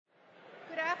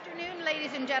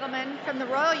ladies and gentlemen, from the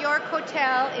Royal York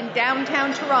Hotel in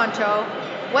downtown Toronto,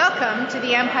 welcome to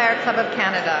the Empire Club of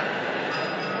Canada.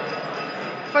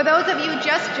 For those of you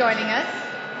just joining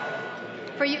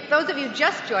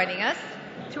us,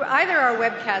 through either our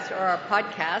webcast or our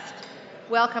podcast,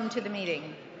 welcome to the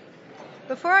meeting.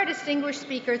 Before our distinguished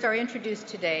speakers are introduced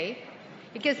today,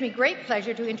 it gives me great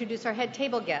pleasure to introduce our head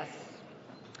table guests.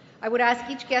 I would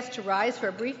ask each guest to rise for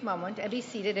a brief moment and be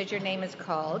seated as your name is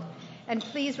called. And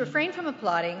please refrain from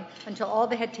applauding until all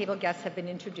the head table guests have been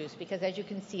introduced, because as you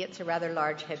can see, it's a rather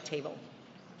large head table.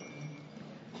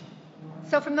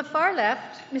 So from the far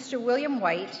left, Mr. William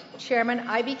White, Chairman,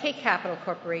 IBK Capital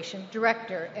Corporation,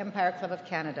 Director, Empire Club of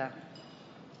Canada.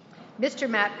 Mr.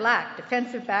 Matt Black,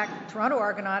 defensive back, Toronto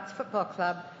Argonauts Football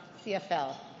Club,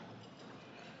 CFL.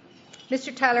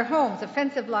 Mr. Tyler Holmes,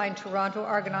 offensive line, Toronto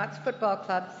Argonauts Football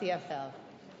Club, CFL.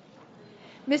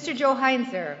 Mr. Joe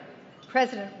Heinzer,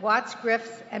 President, Watts,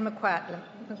 Griffiths and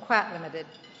McQuat Limited.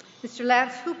 Mr.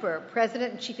 Lance Hooper,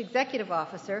 President and Chief Executive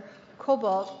Officer,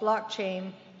 Cobalt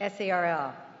Blockchain,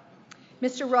 SARL.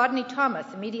 Mr. Rodney Thomas,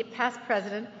 immediate past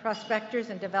President, Prospectors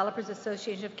and Developers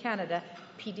Association of Canada,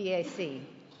 PDAC.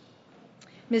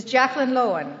 Ms. Jacqueline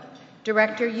Lowen,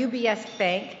 Director, UBS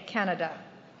Bank, Canada.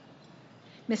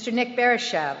 Mr. Nick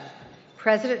Barishav,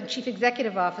 President and Chief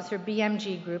Executive Officer,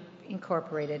 BMG Group,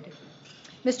 Incorporated.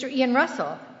 Mr. Ian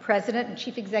Russell, President and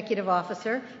Chief Executive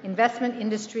Officer, Investment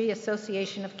Industry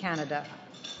Association of Canada.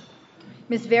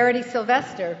 Ms. Verity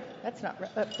Sylvester, that's not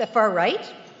the far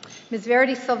right. Ms.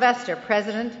 Verity Sylvester,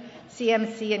 President,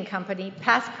 CMC and Company,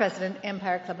 past President,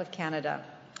 Empire Club of Canada.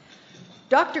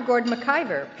 Dr. Gordon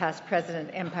McIver, past President,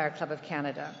 Empire Club of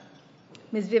Canada.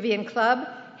 Ms. Vivian Clubb,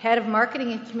 Head of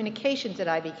Marketing and Communications at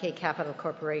IBK Capital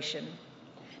Corporation.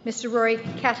 Mr. Rory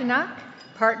Katanak,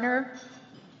 Partner,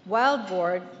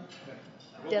 Wildboard.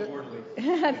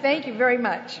 Thank you very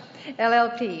much.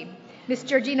 LLP. Ms.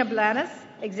 Georgina Blanas,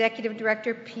 Executive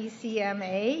Director,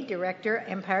 PCMA, Director,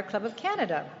 Empire Club of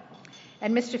Canada.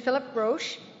 And Mr. Philip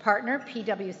Roche, Partner,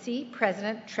 PwC,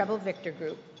 President, Treble Victor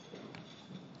Group.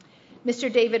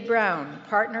 Mr. David Brown,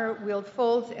 Partner,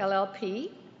 Wildfolds, LLP.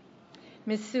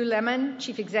 Ms. Sue Lemon,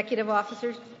 Chief Executive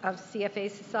Officer of CFA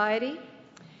Society.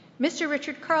 Mr.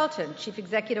 Richard Carlton, Chief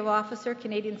Executive Officer,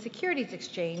 Canadian Securities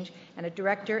Exchange, and a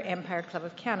Director, Empire Club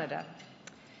of Canada.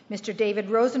 Mr.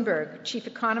 David Rosenberg, Chief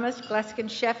Economist, Gluskin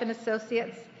Sheff and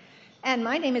Associates. And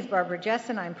my name is Barbara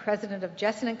Jessen. I'm President of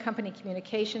Jessen & Company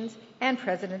Communications and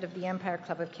President of the Empire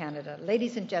Club of Canada.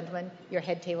 Ladies and gentlemen, your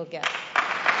head table guests.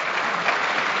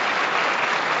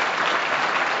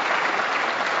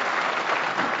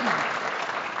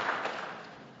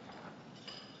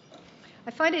 I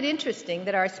find it interesting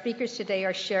that our speakers today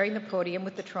are sharing the podium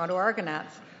with the Toronto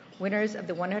Argonauts, winners of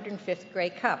the 105th Grey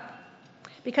Cup.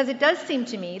 Because it does seem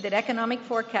to me that economic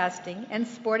forecasting and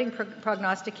sporting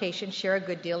prognostication share a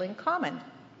good deal in common.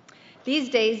 These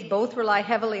days, both rely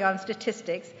heavily on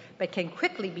statistics, but can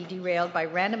quickly be derailed by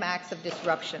random acts of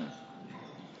disruption.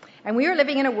 And we are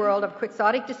living in a world of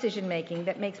quixotic decision-making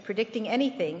that makes predicting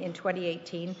anything in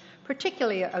 2018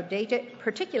 particularly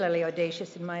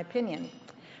audacious, in my opinion.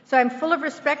 So I'm full of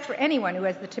respect for anyone who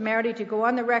has the temerity to go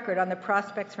on the record on the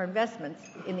prospects for investments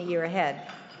in the year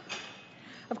ahead.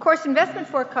 Of course, investment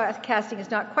forecasting is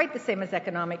not quite the same as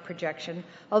economic projection,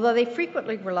 although they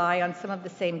frequently rely on some of the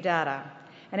same data.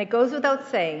 And it goes without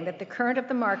saying that the current of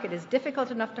the market is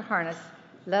difficult enough to harness,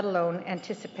 let alone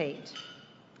anticipate.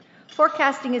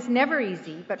 Forecasting is never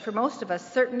easy, but for most of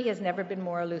us certainly has never been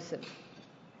more elusive.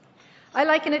 I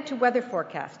liken it to weather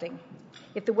forecasting.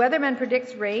 If the weatherman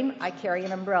predicts rain, I carry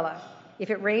an umbrella. If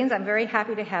it rains, I'm very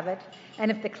happy to have it. And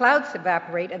if the clouds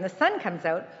evaporate and the sun comes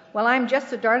out, well, I'm just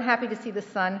so darn happy to see the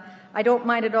sun, I don't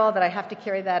mind at all that I have to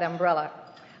carry that umbrella.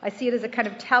 I see it as a kind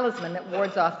of talisman that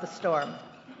wards off the storm.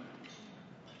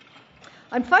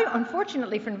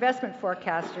 Unfortunately for investment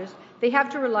forecasters, they have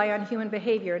to rely on human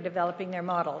behavior in developing their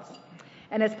models.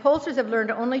 And as pollsters have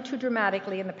learned only too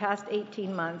dramatically in the past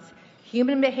 18 months,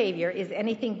 human behavior is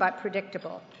anything but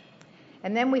predictable.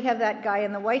 And then we have that guy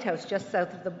in the White House just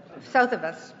south of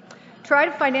us. Try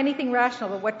to find anything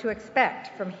rational about what to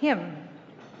expect from him.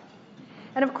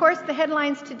 And of course, the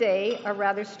headlines today are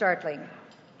rather startling.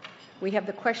 We have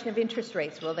the question of interest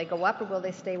rates. Will they go up or will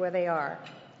they stay where they are?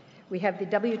 We have the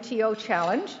WTO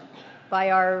challenge by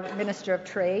our Minister of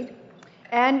Trade.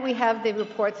 And we have the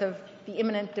reports of the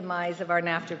imminent demise of our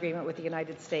NAFTA agreement with the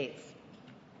United States.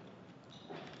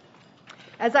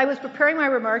 As I was preparing my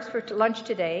remarks for lunch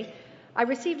today, I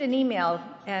received an email,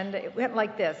 and it went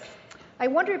like this. I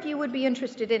wonder if you would be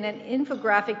interested in an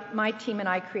infographic my team and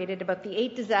I created about the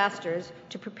 8 disasters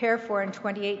to prepare for in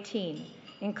 2018.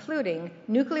 including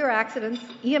nuclear accidents,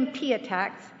 EMP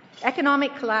attacks,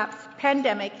 economic collapse,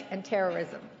 pandemic, and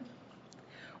terrorism.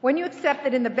 When you accept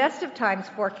that in the best of times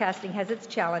forecasting has its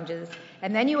challenges,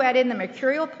 and then you add in the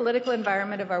mercurial political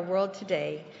environment of our world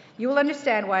today, you will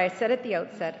understand why I said at the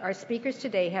outset, our speakers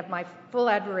today have my full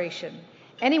admiration.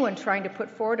 Anyone trying to put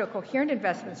forward a coherent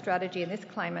investment strategy in this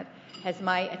climate has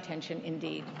my attention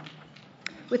indeed.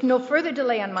 With no further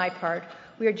delay on my part,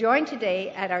 we are joined today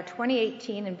at our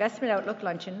 2018 Investment Outlook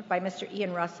Luncheon by Mr.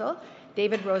 Ian Russell,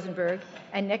 David Rosenberg,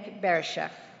 and Nick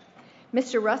Bereshef.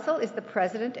 Mr. Russell is the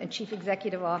President and Chief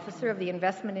Executive Officer of the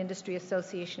Investment Industry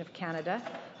Association of Canada,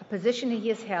 a position he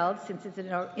has held since its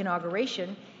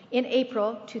inauguration in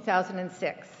April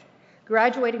 2006.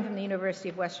 Graduating from the University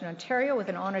of Western Ontario with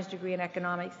an honours degree in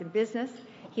economics and business,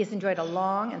 he has enjoyed a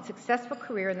long and successful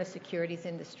career in the securities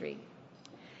industry.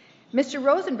 Mr.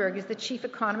 Rosenberg is the Chief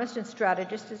Economist and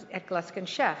Strategist at Gluskin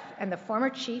Sheff and the former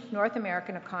Chief North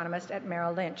American Economist at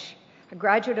Merrill Lynch. A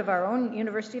graduate of our own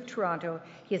University of Toronto,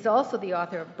 he is also the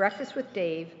author of Breakfast with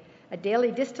Dave, a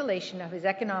daily distillation of his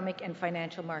economic and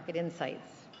financial market insights.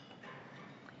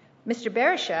 Mr.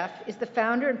 Bereshef is the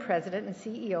founder and president and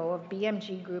CEO of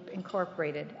BMG Group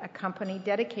Incorporated, a company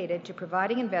dedicated to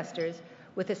providing investors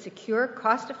with a secure,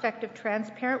 cost-effective,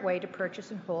 transparent way to purchase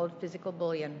and hold physical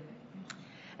bullion.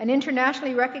 An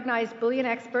internationally recognized bullion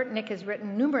expert, Nick has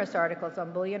written numerous articles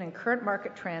on bullion and current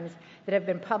market trends that have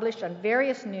been published on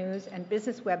various news and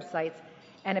business websites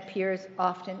and appears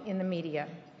often in the media.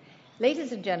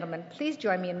 Ladies and gentlemen, please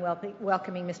join me in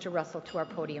welcoming Mr. Russell to our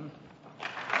podium.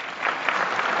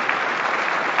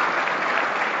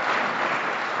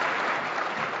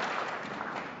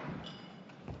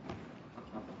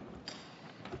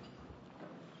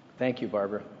 Thank you,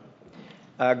 Barbara.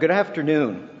 Good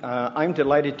afternoon. I'm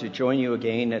delighted to join you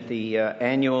again at the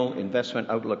annual Investment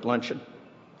Outlook Luncheon.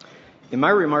 In my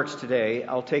remarks today,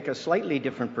 I'll take a slightly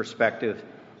different perspective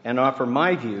and offer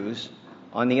my views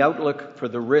on the outlook for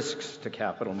the risks to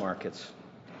capital markets.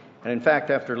 And in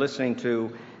fact, after listening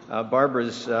to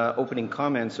Barbara's opening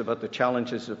comments about the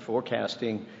challenges of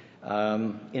forecasting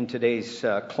in today's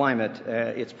climate,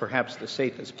 it's perhaps the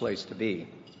safest place to be.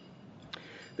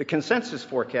 The consensus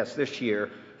forecast this year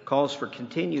calls for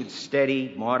continued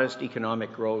steady, modest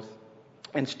economic growth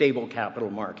and stable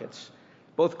capital markets,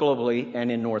 both globally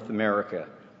and in North America.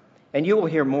 And you will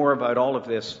hear more about all of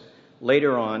this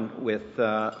later on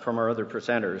from our other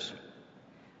presenters.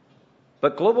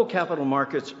 But global capital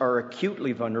markets are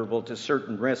acutely vulnerable to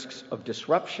certain risks of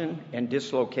disruption and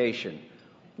dislocation,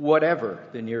 whatever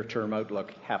the near-term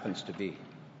outlook happens to be.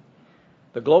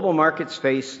 The global markets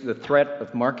face the threat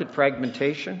of market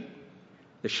fragmentation,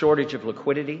 the shortage of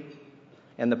liquidity,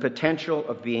 and the potential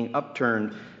of being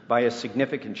upturned by a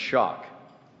significant shock.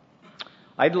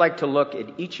 I'd like to look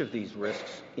at each of these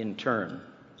risks in turn.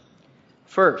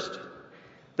 First,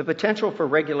 the potential for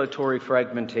regulatory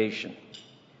fragmentation.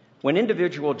 When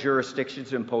individual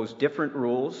jurisdictions impose different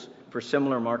rules for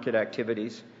similar market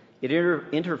activities, it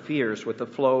interferes with the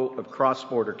flow of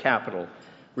cross-border capital,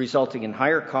 resulting in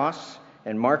higher costs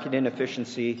and market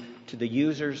inefficiency to the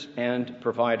users and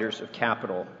providers of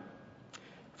capital.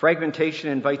 Fragmentation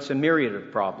invites a myriad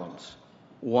of problems.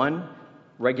 1,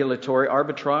 regulatory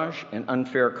arbitrage and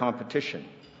unfair competition.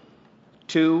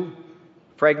 2,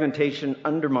 fragmentation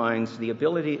undermines the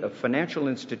ability of financial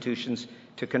institutions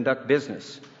to conduct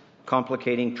business,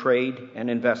 complicating trade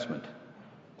and investment.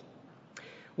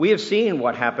 We have seen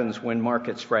what happens when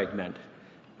markets fragment.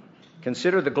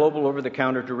 Consider the global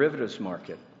over-the-counter derivatives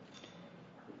market.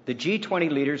 The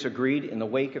G20 leaders agreed in the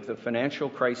wake of the financial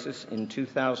crisis in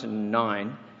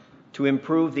 2009 to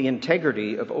improve the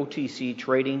integrity of OTC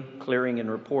trading, clearing, and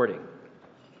reporting.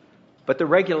 But the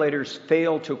regulators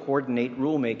failed to coordinate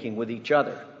rulemaking with each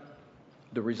other.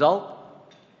 The result?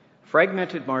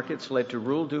 Fragmented markets led to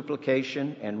rule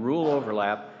duplication and rule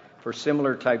overlap for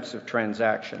similar types of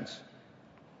transactions.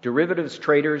 Derivatives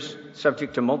traders,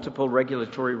 subject to multiple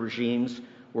regulatory regimes,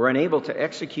 were unable to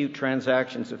execute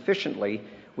transactions efficiently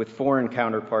with foreign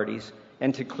counterparties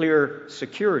and to clear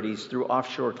securities through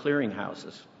offshore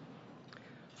clearinghouses.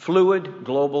 Fluid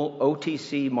global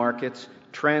OTC markets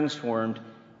transformed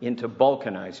into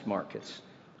balkanized markets.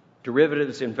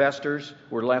 Derivatives investors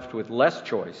were left with less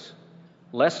choice,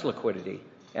 less liquidity,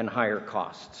 and higher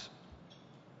costs.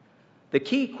 The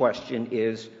key question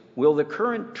is, will the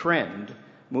current trend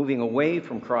moving away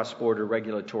from cross-border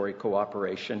regulatory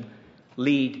cooperation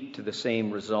lead to the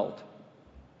same result?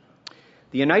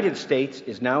 The United States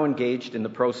is now engaged in the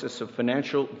process of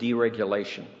financial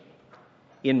deregulation,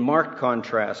 in marked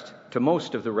contrast to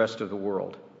most of the rest of the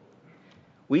world.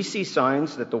 We see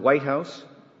signs that the White House,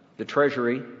 the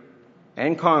Treasury,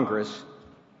 and Congress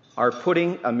are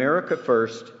putting America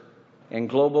first and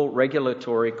global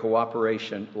regulatory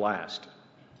cooperation last.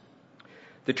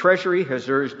 The Treasury has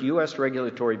urged U.S.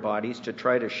 regulatory bodies to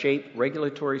try to shape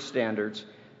regulatory standards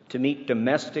to meet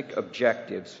domestic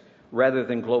objectives rather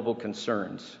than global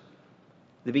concerns,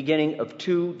 the beginning of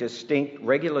two distinct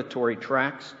regulatory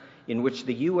tracks in which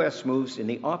the U.S. moves in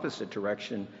the opposite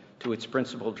direction to its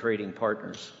principal trading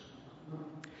partners.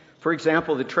 For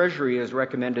example, the Treasury has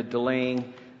recommended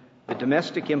delaying the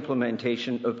domestic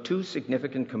implementation of two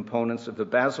significant components of the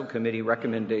Basel Committee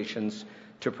recommendations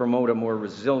to promote a more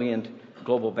resilient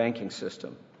global banking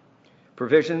system: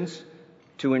 provisions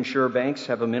to ensure banks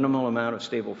have a minimal amount of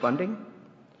stable funding,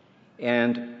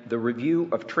 and the review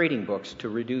of trading books to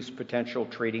reduce potential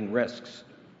trading risks.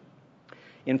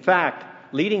 In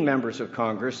fact, leading members of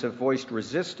Congress have voiced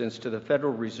resistance to the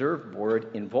Federal Reserve Board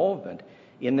involvement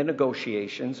in the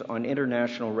negotiations on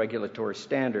international regulatory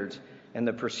standards and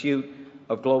the pursuit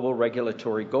of global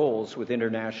regulatory goals with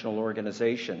international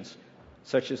organizations,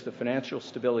 such as the Financial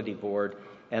Stability Board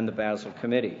and the Basel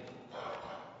Committee.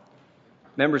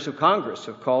 Members of Congress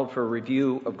have called for a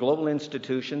review of global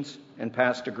institutions and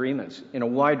past agreements in a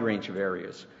wide range of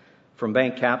areas, from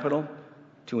bank capital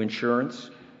to insurance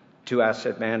to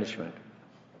asset management.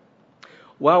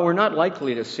 While we're not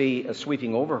likely to see a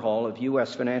sweeping overhaul of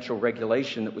U.S. financial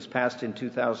regulation that was passed in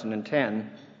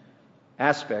 2010,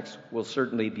 aspects will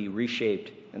certainly be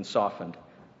reshaped and softened,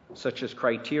 such as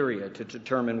criteria to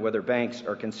determine whether banks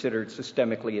are considered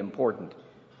systemically important,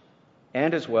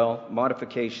 and as well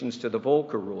modifications to the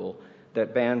Volcker rule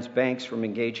that bans banks from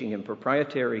engaging in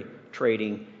proprietary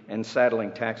trading and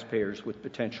saddling taxpayers with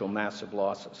potential massive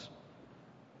losses.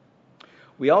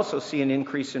 We also see an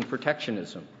increase in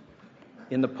protectionism.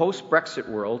 In the post-Brexit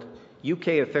world,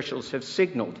 UK officials have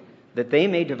signaled that they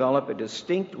may develop a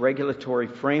distinct regulatory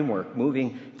framework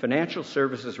moving financial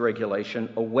services regulation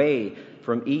away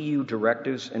from EU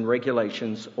directives and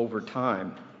regulations over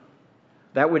time.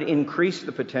 That would increase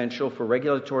the potential for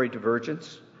regulatory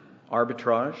divergence,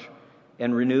 arbitrage,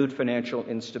 and renewed financial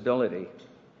instability.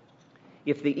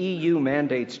 If the EU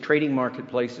mandates trading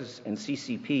marketplaces and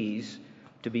CCPs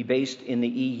to be based in the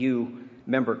EU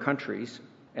member countries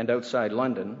and outside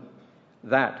London,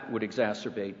 that would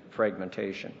exacerbate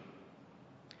fragmentation.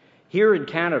 Here in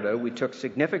Canada, we took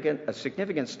a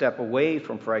significant step away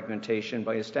from fragmentation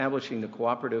by establishing the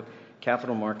Cooperative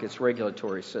Capital Markets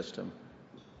Regulatory System.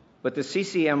 But the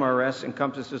CCMRS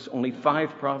encompasses only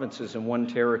 5 provinces and 1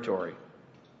 territory.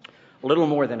 A little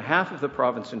more than half of the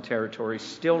province and territories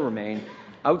still remain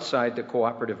outside the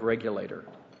cooperative regulator.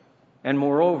 And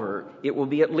moreover, it will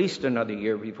be at least another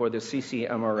year before the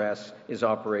CCMRS is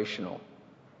operational.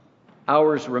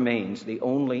 Ours remains the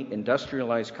only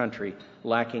industrialized country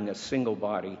lacking a single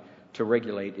body to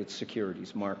regulate its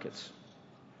securities markets.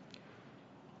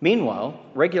 Meanwhile,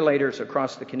 regulators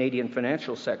across the Canadian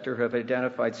financial sector have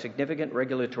identified significant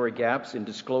regulatory gaps in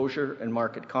disclosure and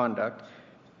market conduct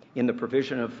in the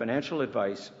provision of financial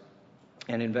advice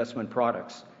and investment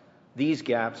products. These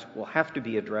gaps will have to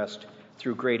be addressed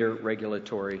through greater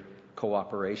regulatory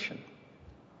cooperation.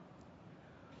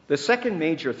 The second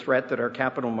major threat that our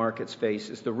capital markets face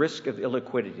is the risk of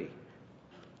illiquidity.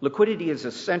 Liquidity is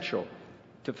essential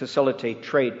to facilitate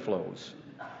trade flows.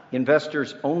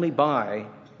 Investors only buy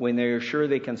when they are sure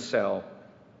they can sell,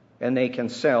 and they can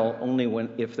sell only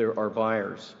if there are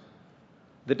buyers.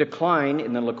 The decline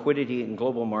in the liquidity in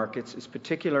global markets is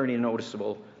particularly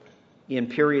noticeable in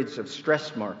periods of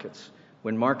stressed markets,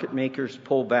 when market makers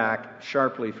pull back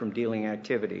sharply from dealing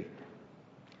activity.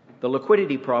 The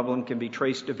liquidity problem can be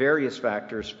traced to various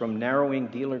factors, from narrowing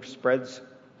dealing spreads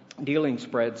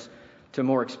to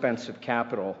more expensive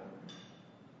capital.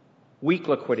 Weak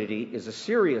liquidity is a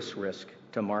serious risk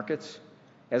to markets,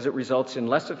 as it results in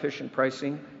less efficient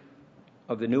pricing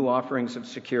of the new offerings of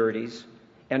securities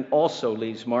and also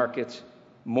leaves markets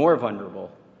more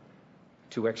vulnerable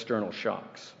to external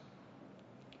shocks.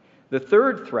 The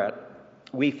third threat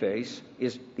we face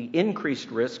is the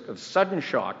increased risk of sudden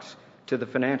shocks to the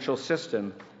financial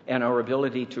system and our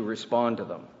ability to respond to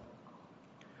them.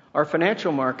 Our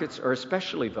financial markets are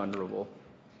especially vulnerable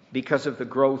because of the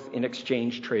growth in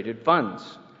exchange-traded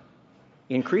funds.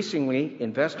 Increasingly,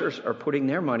 investors are putting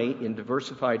their money in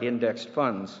diversified indexed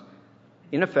funds,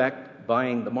 in effect,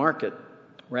 buying the market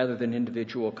rather than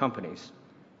individual companies,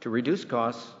 to reduce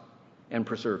costs and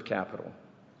preserve capital.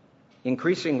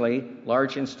 Increasingly,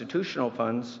 large institutional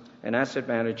funds and asset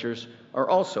managers are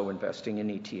also investing in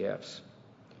ETFs.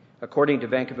 According to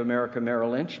Bank of America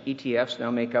Merrill Lynch, ETFs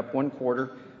now make up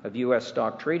 1/4 of U.S.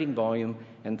 stock trading volume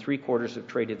and 3/4 of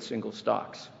traded single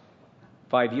stocks.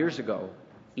 5 years ago,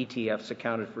 ETFs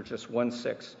accounted for just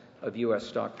 1/6 of U.S.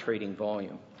 stock trading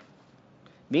volume.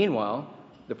 Meanwhile,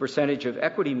 the percentage of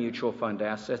equity mutual fund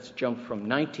assets jumped from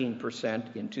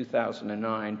 19% in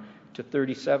 2009 to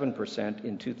 37%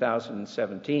 in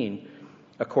 2017,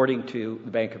 according to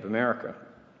the Bank of America.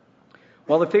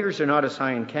 While the figures are not as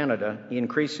high in Canada,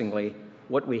 increasingly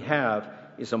what we have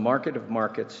is a market of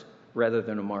markets rather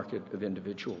than a market of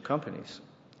individual companies.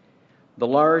 The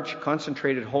large,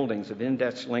 concentrated holdings of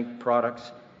index-linked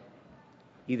products,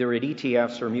 either at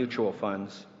ETFs or mutual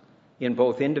funds, in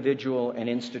both individual and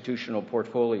institutional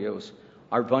portfolios,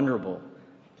 are vulnerable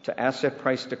to asset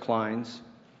price declines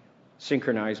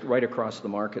synchronized right across the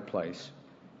marketplace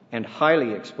and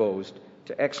highly exposed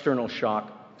to external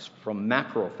shocks from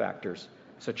macro factors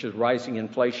such as rising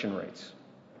inflation rates,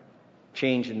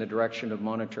 change in the direction of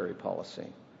monetary policy,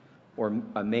 or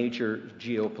a major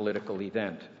geopolitical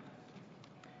event.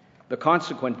 The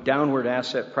consequent downward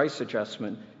asset price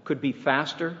adjustment could be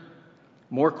faster,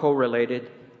 more correlated,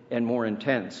 and more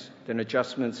intense than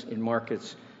adjustments in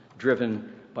markets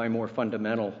driven by more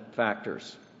fundamental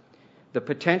factors. The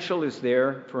potential is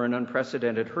there for an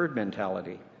unprecedented herd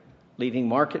mentality, leaving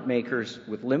market makers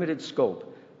with limited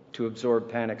scope to absorb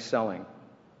panic selling.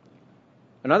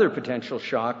 Another potential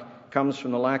shock comes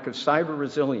from the lack of cyber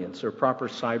resilience or proper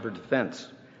cyber defense.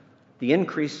 The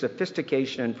increased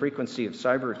sophistication and frequency of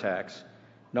cyber attacks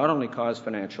not only cause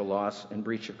financial loss and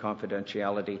breach of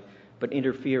confidentiality, but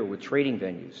interfere with trading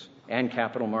venues and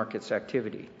capital markets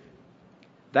activity.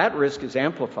 That risk is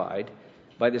amplified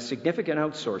by the significant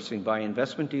outsourcing by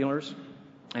investment dealers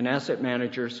and asset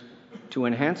managers to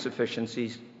enhance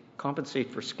efficiencies,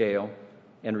 compensate for scale,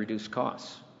 and reduce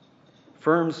costs.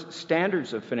 Firms'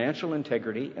 standards of financial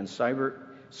integrity and cyber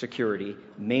security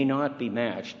may not be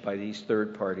matched by these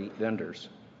third-party vendors.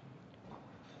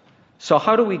 So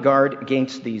how do we guard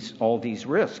against all these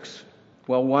risks?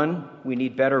 Well, one, we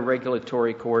need better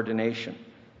regulatory coordination.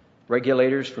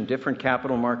 Regulators from different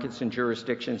capital markets and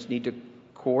jurisdictions need to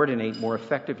coordinate more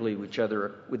effectively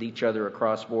with each other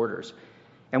across borders.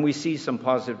 And we see some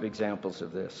positive examples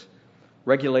of this.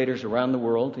 Regulators around the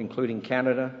world, including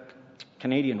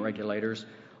Canadian regulators,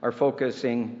 are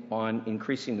focusing on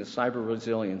increasing the cyber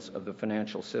resilience of the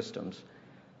financial systems.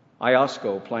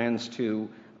 IOSCO plans to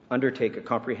undertake a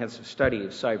comprehensive study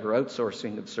of cyber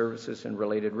outsourcing of services and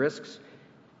related risks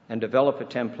and develop a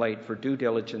template for due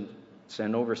diligence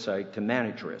and oversight to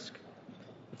manage risk.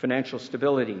 The Financial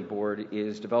Stability Board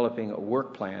is developing a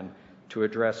work plan to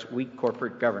address weak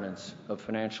corporate governance of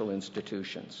financial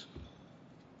institutions.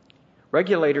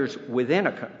 Regulators within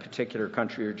a particular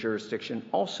country or jurisdiction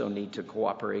also need to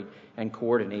cooperate and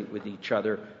coordinate with each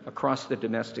other across the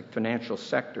domestic financial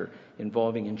sector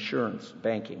involving insurance,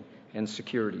 banking, and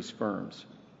securities firms.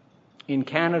 In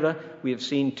Canada, we have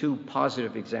seen two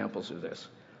positive examples of this.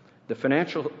 The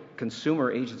Financial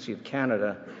Consumer Agency of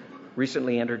Canada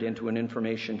recently entered into an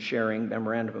information sharing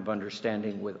memorandum of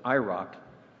understanding with IIROC,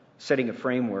 setting a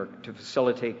framework to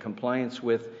facilitate compliance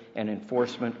with and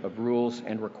enforcement of rules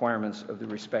and requirements of the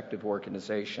respective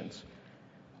organizations.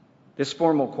 This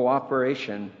formal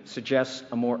cooperation suggests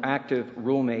a more active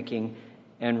rulemaking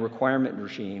and requirement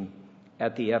regime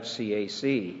at the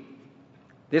FCAC.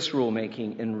 This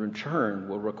rulemaking, in return,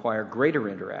 will require greater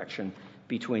interaction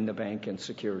between the bank and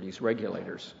securities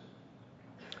regulators.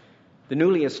 The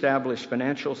newly established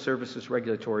Financial Services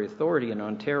Regulatory Authority in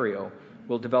Ontario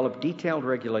will develop detailed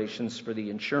regulations for the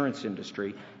insurance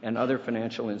industry and other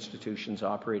financial institutions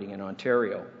operating in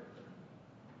Ontario.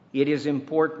 It is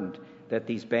important that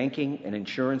these banking and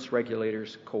insurance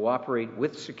regulators cooperate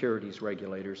with securities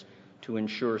regulators to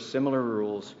ensure similar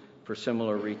rules for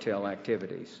similar retail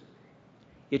activities.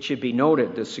 It should be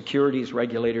noted the securities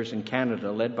regulators in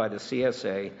Canada, led by the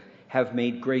CSA, have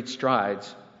made great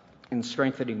strides in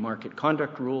strengthening market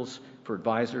conduct rules for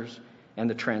advisors and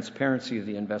the transparency of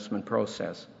the investment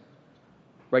process.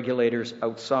 Regulators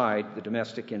outside the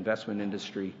domestic investment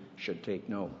industry should take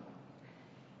note.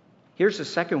 Here's a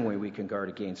second way we can guard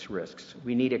against risks.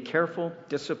 We need a careful,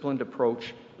 disciplined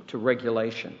approach to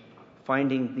regulation,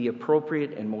 finding the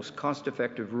appropriate and most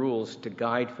cost-effective rules to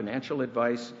guide financial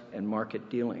advice and market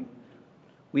dealing.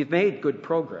 We've made good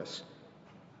progress,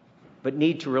 but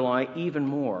need to rely even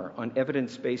more on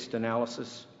evidence-based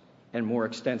analysis and more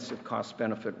extensive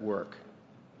cost-benefit work.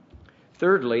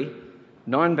 Thirdly,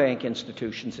 non-bank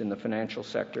institutions in the financial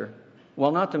sector,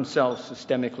 while not themselves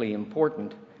systemically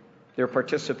important, their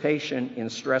participation in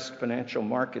stressed financial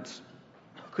markets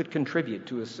could contribute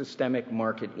to a systemic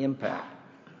market impact.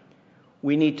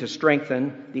 We need to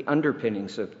strengthen the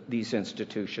underpinnings of these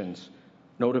institutions,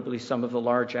 notably some of the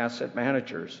large asset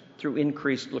managers, through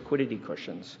increased liquidity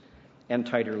cushions and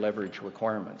tighter leverage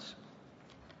requirements.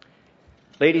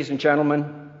 Ladies and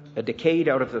gentlemen, a decade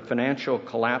out of the financial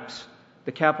collapse,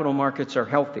 the capital markets are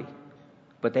healthy,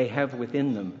 but they have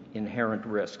within them inherent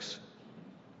risks.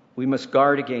 We must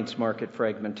guard against market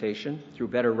fragmentation through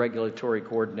better regulatory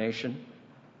coordination.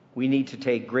 We need to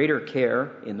take greater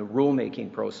care in the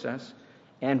rulemaking process,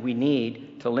 and we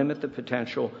need to limit the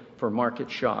potential for market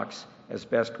shocks as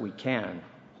best we can.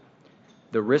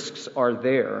 The risks are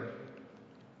there.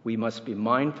 We must be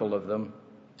mindful of them,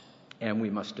 and we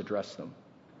must address them.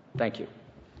 Thank you.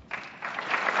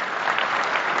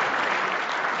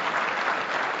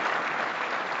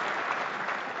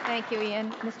 Thank you,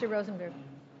 Ian. Mr. Rosenberg.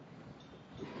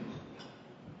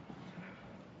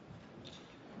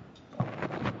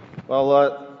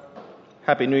 Well,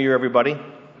 Happy New Year, everybody.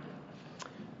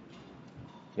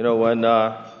 You know, when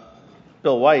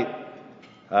Bill White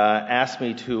asked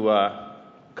me to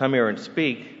come here and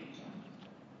speak,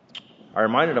 I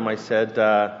reminded him, I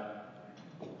said,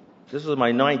 this is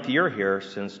my 9th year here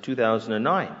since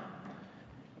 2009.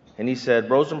 And he said,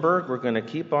 Rosenberg, we're going to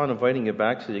keep on inviting you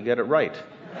back till you get it right.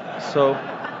 So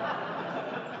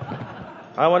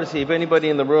I want to see if anybody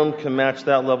in the room can match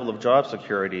that level of job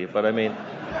security. But I mean,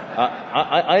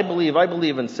 I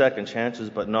believe in second chances,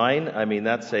 but 9, I mean,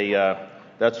 that's a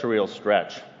real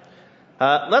stretch.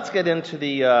 Let's get into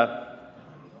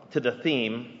the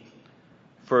theme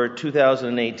for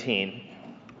 2018.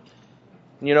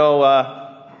 You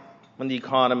know, when the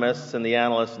economists and the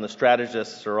analysts and the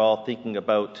strategists are all thinking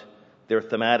about their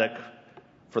thematic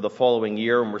for the following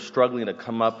year, and we're struggling to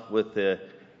come up with the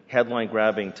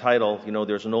headline-grabbing title, you know,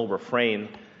 there's an old refrain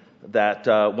that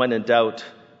when in doubt,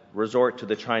 resort to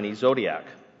the Chinese zodiac.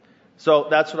 So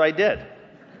that's what I did.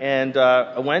 And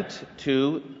I went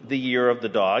to the year of the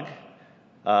dog.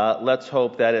 Let's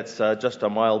hope that it's just a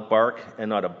mild bark and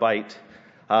not a bite.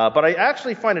 But I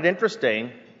actually find it interesting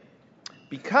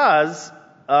because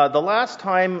the last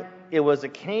time it was a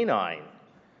canine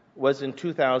was in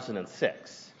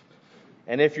 2006.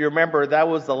 And if you remember, that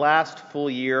was the last full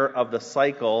year of the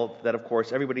cycle that, of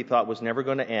course, everybody thought was never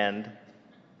going to end.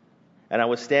 And I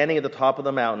was standing at the top of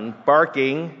the mountain,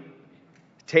 barking,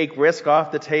 take risk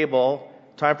off the table,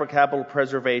 time for capital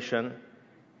preservation.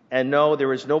 And no,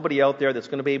 there is nobody out there that's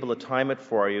going to be able to time it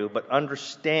for you, but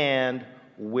understand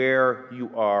where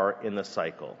you are in the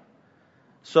cycle.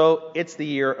 So it's the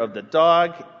year of the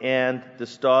dog, and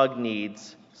this dog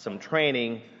needs some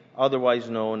training, otherwise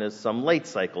known as some late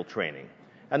cycle training.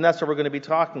 And that's what we're going to be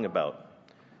talking about.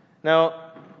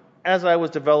 Now, as I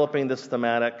was developing this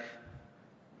thematic,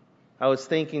 I was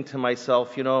thinking to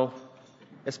myself, you know,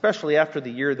 especially after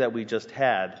the year that we just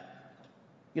had,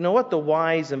 you know what the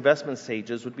wise investment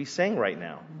sages would be saying right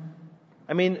now?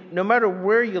 I mean, no matter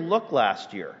where you look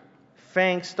last year,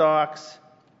 FANG stocks,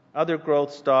 other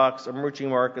growth stocks, emerging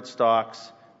market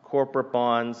stocks, corporate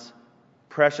bonds,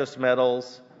 precious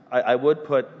metals. I would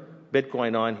put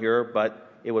Bitcoin on here, but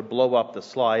it would blow up the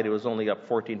slide. It was only up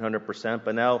 1,400%,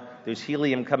 but now there's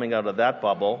helium coming out of that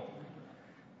bubble.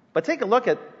 But take a look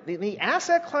at the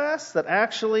asset class that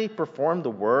actually performed the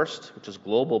worst, which is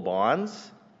global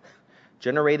bonds,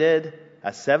 generated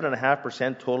a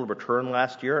 7.5% total return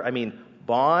last year. I mean,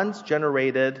 bonds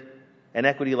generated an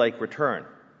equity-like return.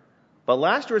 But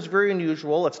last year is very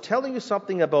unusual. It's telling you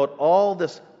something about all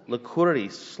this liquidity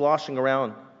sloshing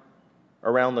around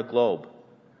the globe.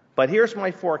 But here's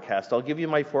my forecast. I'll give you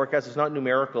my forecast. It's not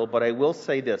numerical, but I will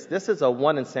say this. This is a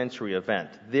one-in-century event.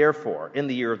 Therefore, in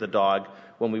the year of the dog,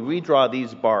 when we redraw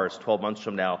these bars 12 months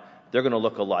from now, they're going to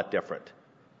look a lot different.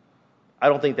 I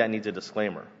don't think that needs a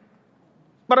disclaimer.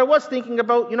 But I was thinking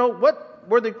about, you know, what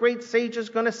were the great sages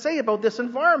going to say about this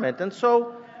environment? And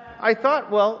so I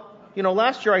thought, well, you know,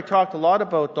 last year I talked a lot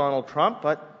about Donald Trump,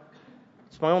 but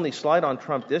it's my only slide on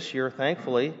Trump this year,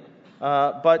 thankfully.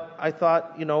 But I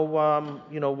thought,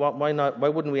 why not? Why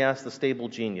wouldn't we ask the stable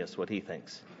genius what he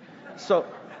thinks? So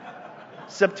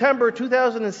September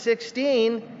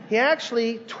 2016, he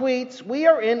actually tweets, "We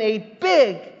are in a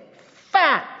big,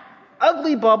 fat,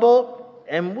 ugly bubble,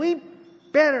 and we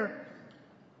better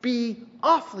be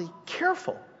awfully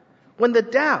careful." When the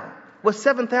Dow was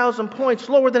 7,000 points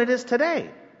lower than it is today.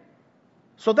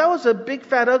 So that was a big,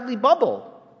 fat, ugly bubble.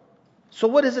 So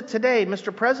what is it today,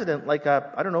 Mr. President? Like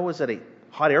is it a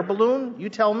hot air balloon? You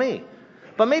tell me.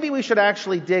 But maybe we should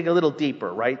actually dig a little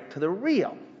deeper, right, to the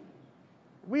real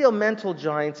mental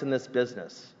giants in this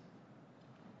business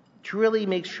to really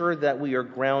make sure that we are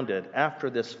grounded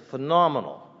after this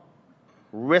phenomenal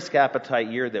risk appetite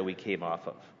year that we came off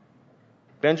of.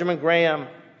 Benjamin Graham,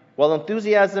 while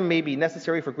enthusiasm may be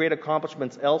necessary for great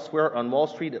accomplishments elsewhere, on Wall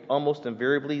Street it almost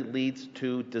invariably leads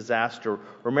to disaster.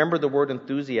 Remember the word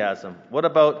enthusiasm. What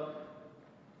about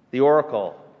the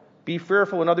Oracle? Be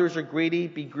fearful when others are greedy.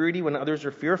 Be greedy when others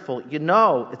are fearful. You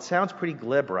know, it sounds pretty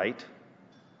glib, right?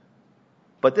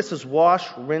 But this is wash,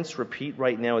 rinse, repeat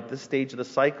right now at this stage of the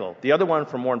cycle. The other one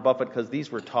from Warren Buffett, because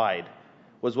these were tied,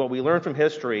 was what we learned from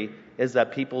history is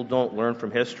that people don't learn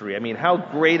from history. I mean, how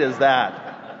great is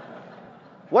that?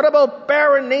 What about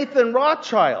Baron Nathan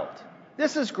Rothschild?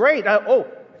 This is great.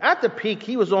 At the peak,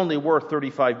 he was only worth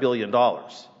 $35 billion.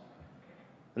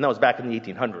 And that was back in the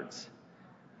 1800s.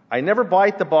 I never buy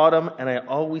at the bottom, and I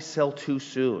always sell too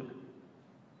soon.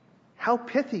 How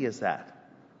pithy is that?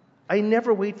 I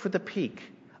never wait for the peak.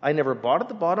 I never bought at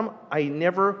the bottom. I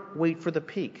never wait for the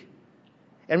peak.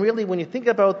 And really, when you think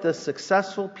about the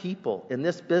successful people in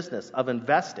this business of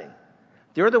investing,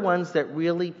 they're the ones that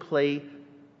really play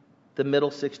the middle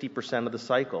 60% of the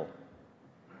cycle.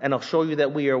 And I'll show you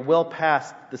that we are well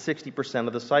past the 60%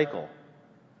 of the cycle.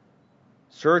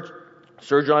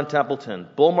 Sir John Templeton,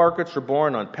 bull markets are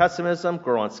born on pessimism,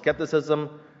 grow on skepticism,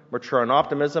 mature on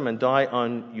optimism, and die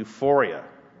on euphoria.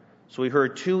 So we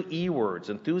heard two E words,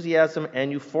 enthusiasm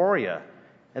and euphoria.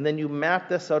 And then you map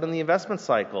this out in the investment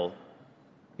cycle.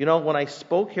 You know, when I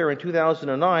spoke here in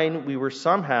 2009, we were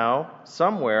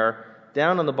somewhere,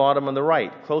 down on the bottom on the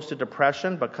right, close to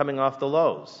depression, but coming off the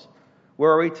lows.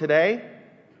 Where are we today?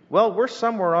 Well, we're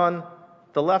somewhere on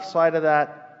the left side of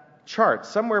that chart,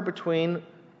 somewhere between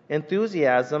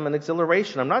enthusiasm and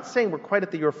exhilaration. I'm not saying we're quite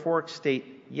at the euphoric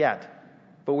state yet,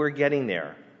 but we're getting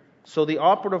there. So the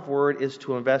operative word is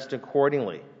to invest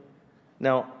accordingly.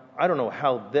 Now, I don't know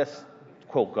how this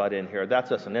quote got in here. That's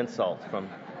just an insult from...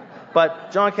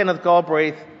 But John Kenneth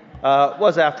Galbraith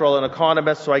was, after all, an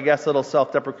economist, so I guess a little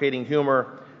self-deprecating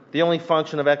humor. The only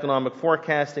function of economic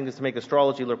forecasting is to make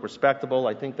astrology look respectable.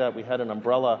 I think that we had an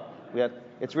umbrella.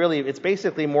 It's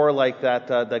basically more like that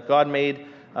God made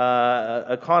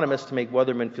economists to make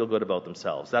weathermen feel good about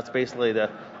themselves. That's basically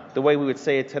the way we would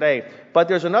say it today. But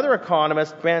there's another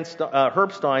economist,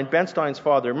 Herb Stein, Ben Stein's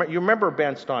father. You remember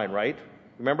Ben Stein, right?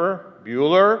 Remember?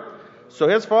 Bueller? So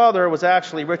his father was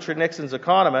actually Richard Nixon's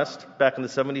economist back in the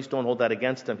 70s. Don't hold that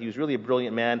against him. He was really a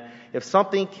brilliant man. If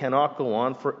something cannot go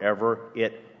on forever,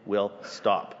 it will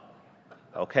stop.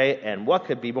 Okay? And what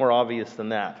could be more obvious than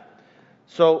that?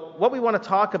 So what we want to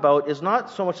talk about is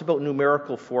not so much about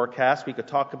numerical forecasts. We could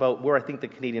talk about where I think the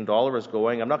Canadian dollar is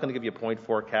going. I'm not going to give you a point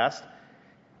forecast.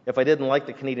 If I didn't like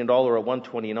the Canadian dollar at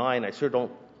 129, I sure don't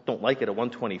like it at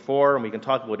 124, and we can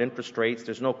talk about interest rates.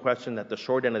 There's no question that the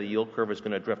short end of the yield curve is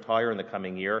going to drift higher in the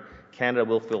coming year. Canada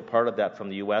will feel part of that from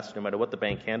the U.S., no matter what the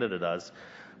Bank Canada does.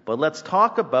 But let's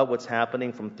talk about what's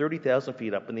happening from 30,000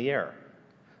 feet up in the air.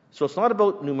 So it's not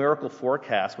about numerical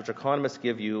forecasts, which economists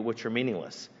give you, which are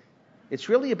meaningless. It's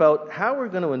really about how we're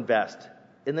going to invest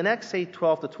in the next, say,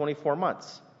 12 to 24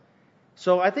 months.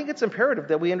 So I think it's imperative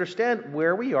that we understand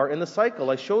where we are in the cycle.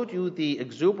 I showed you the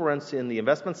exuberance in the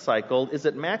investment cycle. Is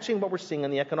it matching what we're seeing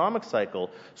in the economic cycle?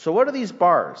 So what are these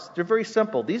bars? They're very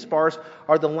simple. These bars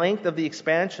are the length of the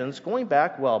expansions going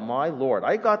back, well, my Lord,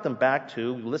 I got them back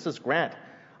to Ulysses Grant.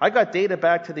 I got data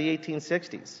back to the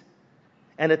 1860s.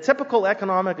 And a typical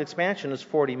economic expansion is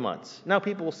 40 months. Now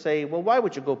people will say, well, why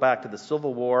would you go back to the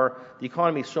Civil War? The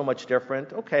economy is so much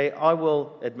different. Okay, I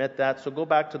will admit that. So go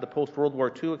back to the post-World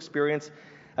War II experience.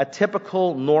 A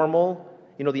typical normal,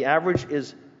 the average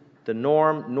is the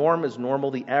norm. Norm is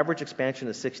normal. The average expansion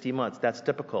is 60 months. That's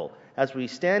typical. As we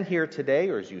stand here today,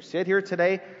 or as you sit here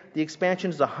today, the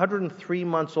expansion is 103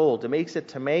 months old. It makes it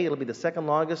to May. It'll be the second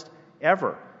longest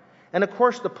ever. And of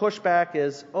course, the pushback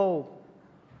is,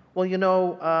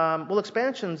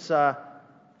 expansions,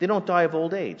 they don't die of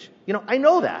old age. I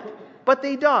know that, but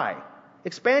they die.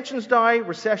 Expansions die,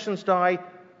 recessions die,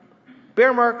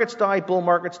 bear markets die, bull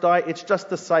markets die. It's just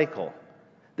the cycle.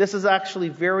 This is actually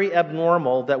very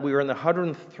abnormal that we are in the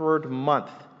 103rd month.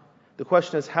 The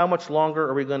question is, how much longer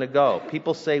are we going to go?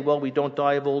 People say, well, we don't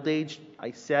die of old age.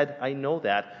 I said, I know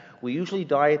that. We usually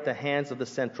die at the hands of the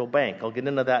central bank. I'll get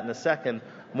into that in a second.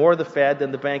 More the Fed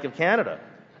than the Bank of Canada.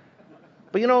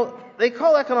 But they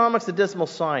call economics the dismal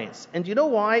science. And do you know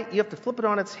why? You have to flip it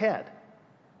on its head.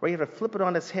 Right? You have to flip it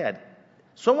on its head.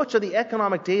 So much of the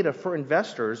economic data for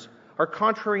investors are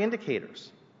contrary indicators.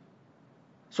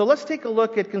 So let's take a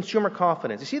look at consumer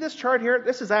confidence. You see this chart here?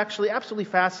 This is actually absolutely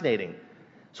fascinating.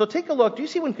 So take a look. Do you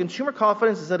see when consumer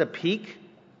confidence is at a peak,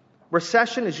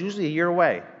 recession is usually a year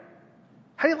away?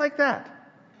 How do you like that?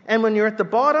 And when you're at the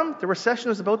bottom, the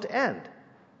recession is about to end.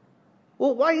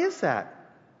 Well, why is that?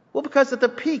 Well, because at the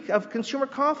peak of consumer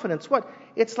confidence,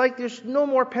 it's like there's no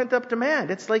more pent-up demand.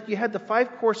 It's like you had the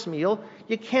 5-course meal,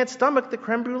 you can't stomach the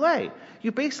creme brulee.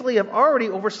 You basically have already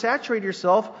oversaturated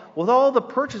yourself with all the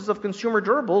purchases of consumer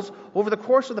durables over the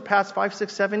course of the past 5,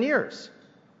 6, 7 years.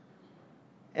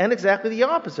 And exactly the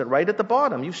opposite, right at the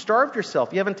bottom. You've starved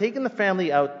yourself. You haven't taken the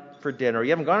family out for dinner. You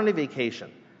haven't gone on a vacation.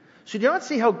 So do you not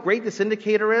see how great this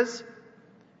indicator is?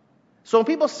 So when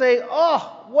people say,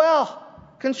 oh, well,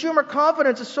 consumer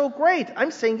confidence is so great,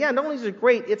 I'm saying, yeah, not only is it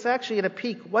great, it's actually at a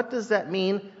peak. What does that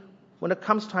mean when it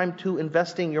comes time to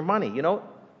investing your money? You know,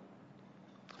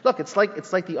 look, it's like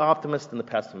the optimist and the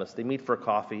pessimist. They meet for a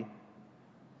coffee.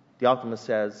 The optimist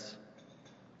says,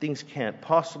 things can't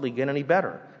possibly get any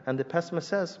better. And the pessimist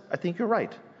says, I think you're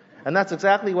right. And that's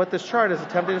exactly what this chart is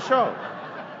attempting to show.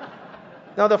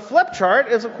 Now, the flip chart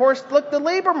is, of course, look, the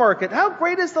labor market. How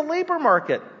great is the labor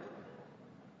market?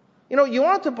 You know, you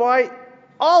wanted to buy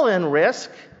all-in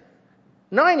risk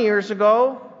 9 years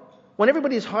ago when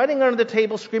everybody's hiding under the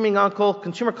table screaming, uncle,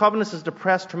 consumer confidence is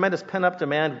depressed, tremendous pent-up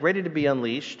demand, ready to be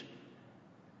unleashed.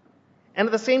 And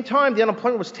at the same time, the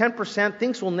unemployment was 10%.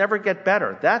 Things will never get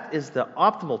better. That is the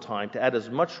optimal time to add as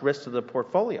much risk to the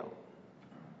portfolio.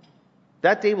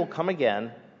 That day will come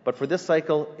again, but for this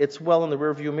cycle, it's well in the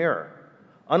rearview mirror.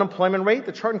 Unemployment rate,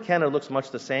 the chart in Canada looks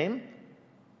much the same.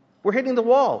 We're hitting the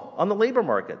wall on the labor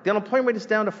market. The unemployment rate is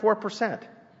down to 4%.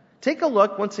 Take a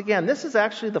look, once again, this is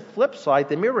actually the flip side,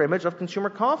 the mirror image of consumer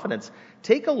confidence.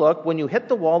 Take a look when you hit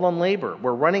the wall on labor.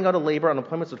 We're running out of labor,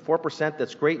 unemployment's at 4%,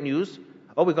 that's great news.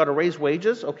 Oh, we've got to raise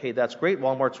wages? Okay, that's great.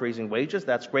 Walmart's raising wages,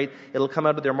 that's great. It'll come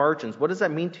out of their margins. What does that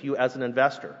mean to you as an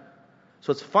investor?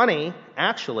 So it's funny,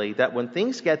 actually, that when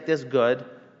things get this good,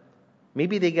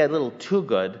 maybe they get a little too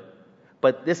good,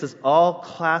 but this is all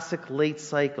classic late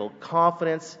cycle.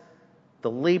 Confidence, the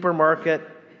labor market,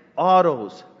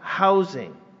 autos,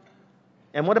 housing.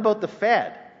 And what about the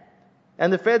Fed?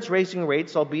 And the Fed's raising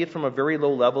rates, albeit from a very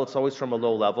low level. It's always from a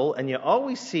low level. And you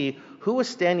always see who is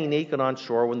standing naked on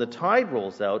shore when the tide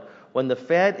rolls out, when the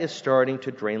Fed is starting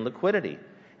to drain liquidity.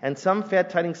 And some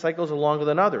Fed tightening cycles are longer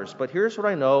than others. But here's what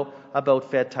I know about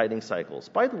Fed tightening cycles.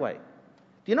 By the way,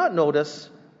 do you not notice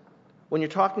when you're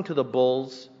talking to the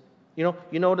bulls, you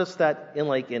notice that in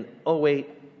 08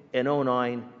 and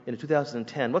 09 and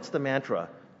 2010, what's the mantra?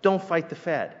 Don't fight the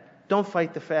Fed. Don't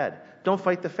fight the Fed. Don't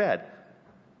fight the Fed.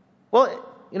 Well,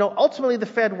 ultimately the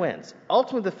Fed wins.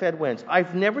 Ultimately the Fed wins.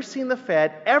 I've never seen the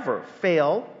Fed ever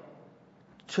fail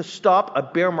to stop a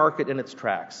bear market in its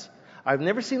tracks. I've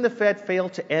never seen the Fed fail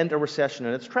to end a recession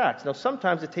in its tracks. Now,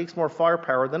 sometimes it takes more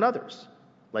firepower than others,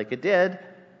 like it did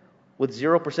with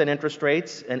 0% interest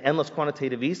rates and endless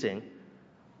quantitative easing.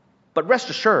 But rest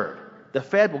assured, the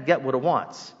Fed will get what it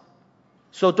wants.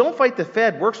 So don't fight the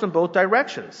Fed works in both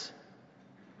directions.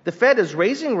 The Fed is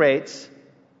raising rates.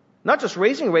 Not just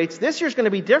raising rates, this year's going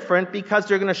to be different because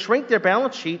they're going to shrink their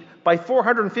balance sheet by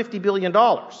 $450 billion.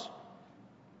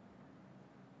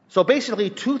 So basically,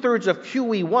 2/3 of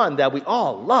QE1 that we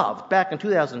all loved back in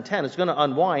 2010 is going to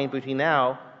unwind between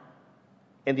now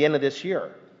and the end of this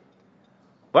year.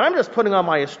 But I'm just putting on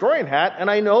my historian hat, and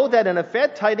I know that in a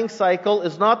Fed tightening cycle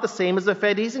is not the same as a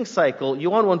Fed easing cycle. You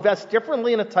want to invest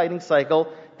differently in a tightening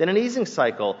cycle than an easing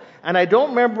cycle. And I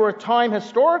don't remember a time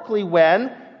historically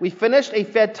when we finished a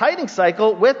Fed tightening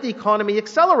cycle with the economy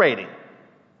accelerating.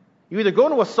 You either go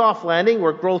into a soft landing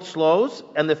where growth slows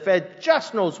and the Fed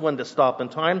just knows when to stop in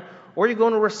time, or you go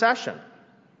into a recession,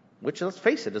 which, let's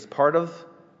face it, is part of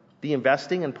the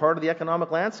investing and part of the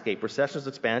economic landscape. Recessions,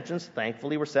 expansions,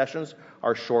 thankfully recessions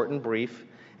are short and brief,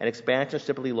 and expansions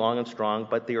typically long and strong,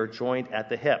 but they are joined at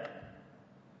the hip.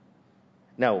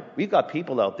 Now, we've got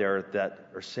people out there that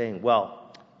are saying,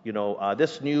 well,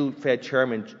 this new Fed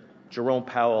chairman, Jerome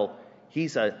Powell,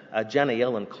 he's a Janet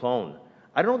Yellen clone.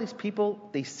 I don't know these people,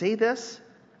 they say this.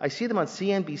 I see them on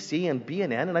CNBC and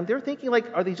BNN, and they're thinking,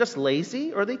 are they just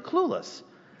lazy or are they clueless?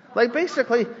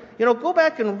 Basically, go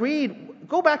back to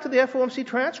the FOMC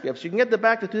transcripts. You can get them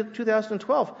back to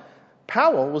 2012.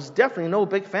 Powell was definitely no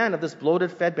big fan of this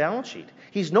bloated Fed balance sheet.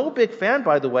 He's no big fan,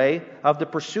 by the way, of the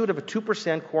pursuit of a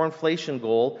 2% core inflation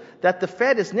goal, that the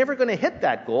Fed is never going to hit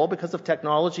that goal because of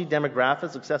technology,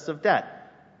 demographics, excessive debt.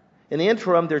 In the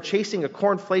interim, they're chasing a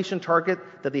core inflation target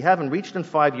that they haven't reached in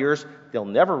 5 years, they'll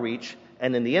never reach,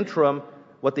 and in the interim,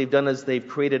 what they've done is they've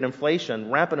created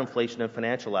inflation, rampant inflation in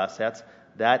financial assets.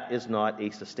 That is not a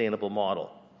sustainable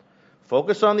model.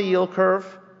 Focus on the yield curve,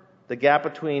 the gap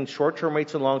between short-term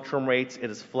rates and long-term rates. It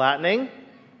is flattening,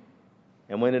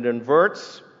 and when it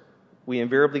inverts, we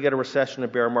invariably get a recession, a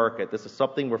bear market. This is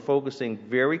something we're focusing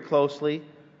very closely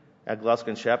at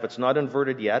Gluskin Sheff. It's not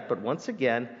inverted yet, but once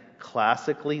again,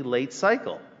 classically late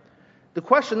cycle. The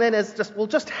question then is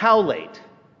just how late?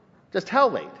 Just how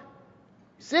late?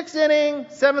 6th inning,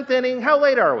 7th inning, how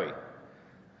late are we?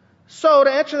 So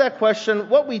to answer that question,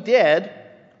 what we did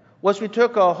was we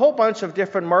took a whole bunch of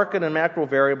different market and macro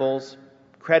variables,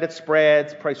 credit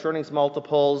spreads, price earnings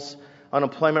multiples,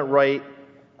 unemployment rate,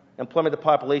 employment to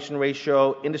population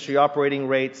ratio, industry operating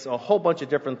rates, a whole bunch of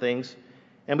different things.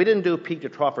 And we didn't do peak to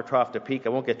trough or trough to peak. I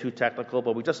won't get too technical,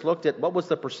 but we just looked at what was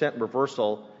the percent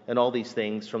reversal in all these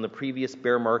things from the previous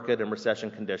bear market and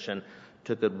recession condition.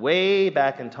 Took it way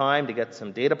back in time to get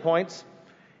some data points.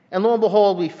 And lo and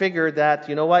behold, we figured that,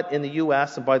 you know what, in the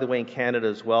U.S., and by the way in Canada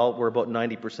as well, we're about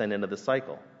 90% into the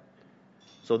cycle.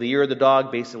 So the year of the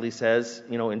dog basically says,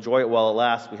 enjoy it while it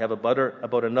lasts. We have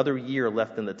about another year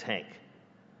left in the tank.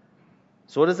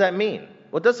 So what does that mean?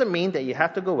 Well, it doesn't mean that you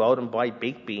have to go out and buy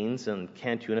baked beans and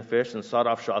canned tuna fish and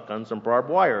sawed-off shotguns and barbed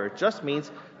wire. It just means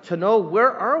to know,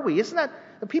 where are we? Isn't that,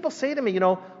 when people say to me,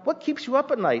 what keeps you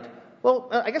up at night? Well,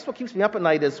 I guess what keeps me up at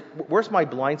night is, where's my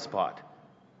blind spot?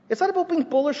 It's not about being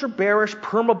bullish or bearish,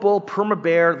 perma-bull,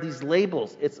 perma-bear, these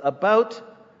labels. It's about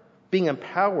being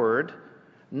empowered,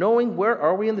 knowing where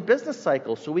are we in the business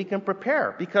cycle so we can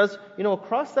prepare. Because,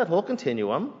 across that whole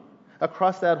continuum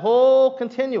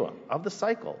of the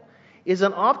cycle is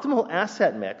an optimal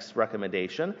asset mix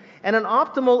recommendation and an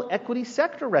optimal equity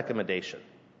sector recommendation.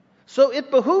 So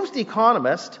it behooves the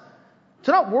economist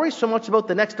to not worry so much about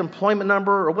the next employment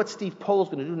number or what Steve Poll is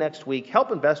going to do next week.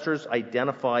 Help investors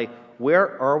identify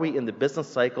where are we in the business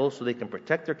cycle so they can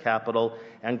protect their capital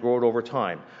and grow it over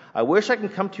time. I wish I can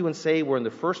come to you and say we're in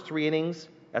the first 3 innings.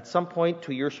 At some point,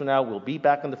 2 years from now, we'll be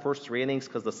back in the first 3 innings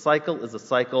because the cycle is a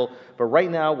cycle. But right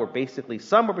now, we're basically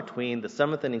somewhere between the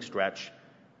 7th inning stretch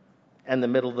and the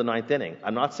middle of the 9th inning.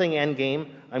 I'm not saying end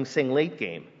game, I'm saying late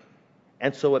game.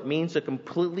 And so it means a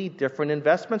completely different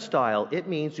investment style. It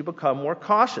means you become more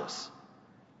cautious.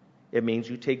 It means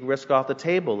you take risk off the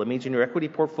table. It means in your equity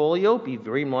portfolio, be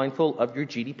very mindful of your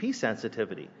GDP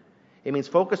sensitivity. It means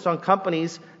focus on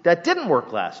companies that didn't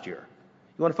work last year.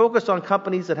 You want to focus on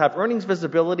companies that have earnings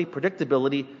visibility,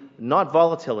 predictability, not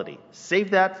volatility.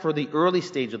 Save that for the early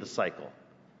stage of the cycle.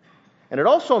 And it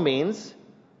also means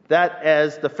that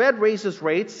as the Fed raises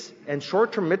rates and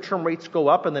short-term, mid-term rates go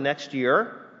up in the next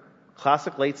year,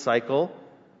 classic late cycle,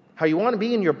 how you want to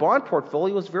be in your bond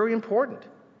portfolio is very important.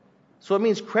 So it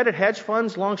means credit hedge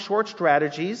funds, long-short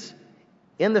strategies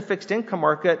in the fixed income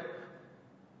market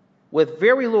with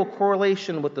very low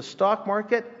correlation with the stock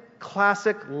market,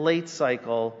 classic late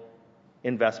cycle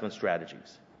investment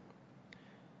strategies.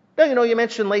 Now, you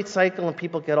mentioned late cycle and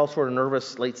people get all sort of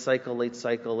nervous, late cycle.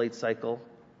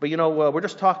 But we're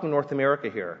just talking North America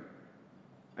here.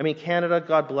 I mean, Canada,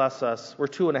 God bless us, we're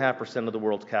 2.5% of the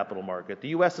world's capital market. The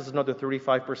U.S. is another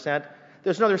 35%.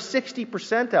 There's another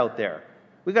 60% out there.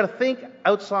 We've got to think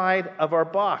outside of our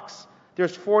box.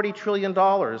 There's $40 trillion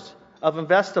of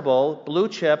investable, blue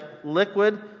chip,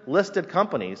 liquid, listed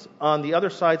companies on the other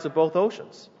sides of both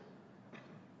oceans.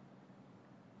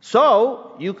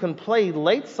 So you can play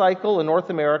late cycle in North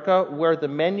America where the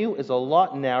menu is a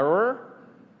lot narrower,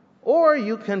 or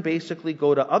you can basically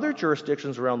go to other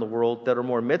jurisdictions around the world that are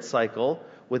more mid-cycle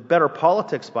with better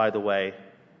politics, by the way,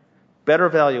 better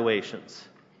valuations,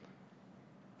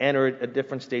 and are at a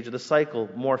different stage of the cycle,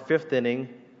 more 5th inning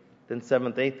than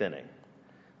 7th, 8th inning.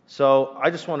 So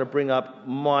I just want to bring up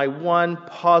my one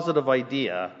positive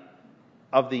idea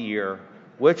of the year,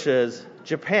 which is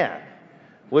Japan,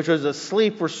 which was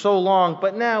asleep for so long,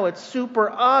 but now it's Super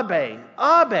Abe,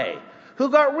 who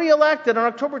got reelected on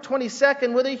October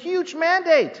 22nd with a huge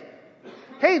mandate.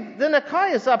 Hey, the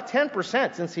Nikkei is up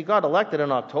 10% since he got elected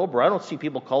in October. I don't see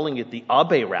people calling it the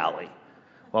Abe rally.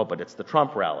 Well, but it's the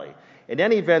Trump rally. In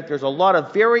any event, there's a lot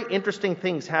of very interesting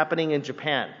things happening in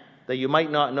Japan that you might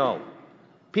not know.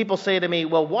 People say to me,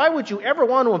 well, why would you ever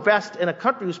want to invest in a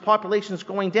country whose population is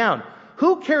going down?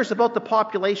 Who cares about the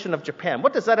population of Japan?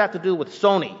 What does that have to do with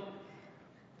Sony?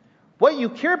 What you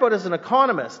care about as an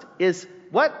economist is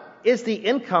what is the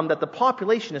income that the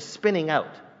population is spinning out.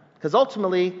 Because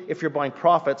ultimately, if you're buying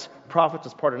profits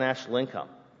is part of national income.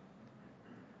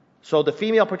 So the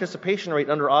female participation rate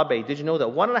under Abe, did you know that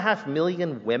 1.5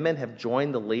 million women have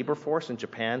joined the labor force in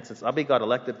Japan since Abe got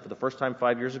elected for the first time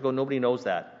 5 years ago? Nobody knows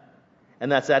that.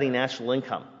 And that's adding national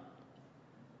income.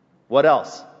 What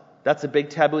else? That's a big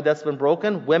taboo that's been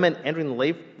broken. Women entering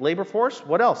the labor force.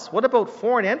 What else? What about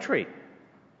foreign entry?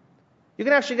 You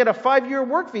can actually get a 5-year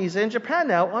work visa in Japan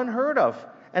now, unheard of.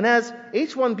 And as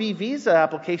H-1B visa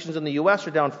applications in the U.S.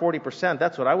 are down 40%,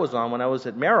 that's what I was on when I was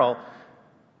at Merrill,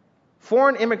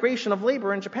 foreign immigration of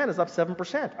labor in Japan is up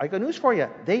 7%. I got news for you.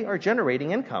 They are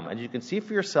generating income. And you can see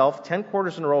for yourself, 10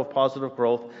 quarters in a row of positive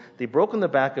growth. They've broken the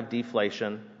back of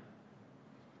deflation.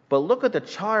 But look at the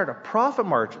chart of profit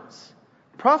margins.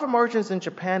 Profit margins in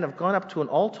Japan have gone up to an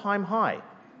all-time high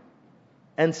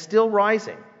and still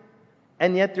rising.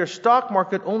 and yet their stock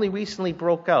market only recently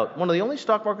broke out. One of the only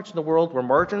stock markets in the world where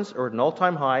margins are at an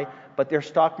all-time high, but their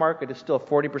stock market is still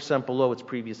 40% below its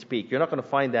previous peak. You're not going to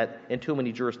find that in too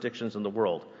many jurisdictions in the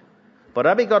world. But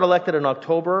Abe got elected in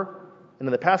October, and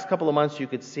in the past couple of months you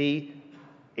could see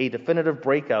a definitive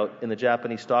breakout in the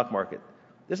Japanese stock market.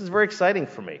 This is very exciting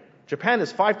for me. Japan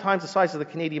is 5 times the size of the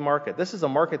Canadian market. This is a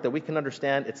market that we can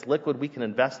understand. It's liquid. We can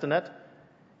invest in it.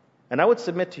 And I would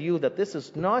submit to you that this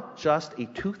is not just a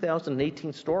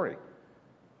 2018 story.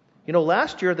 You know,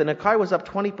 last year the Nikkei was up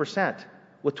 20%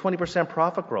 with 20%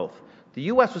 profit growth. The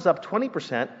U.S. was up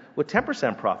 20% with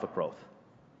 10% profit growth.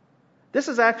 This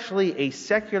is actually a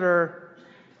secular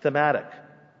thematic,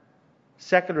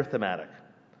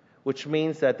 which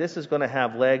means that this is going to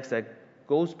have legs that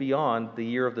goes beyond the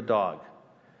year of the dog.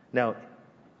 Now,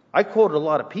 I quoted a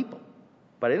lot of people,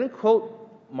 but I didn't quote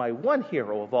my one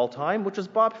hero of all time, which is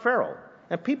Bob Farrell.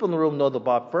 And people in the room know that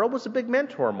Bob Farrell was a big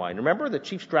mentor of mine. Remember, the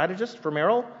chief strategist for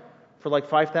Merrill for like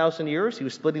 5,000 years? He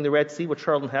was splitting the Red Sea with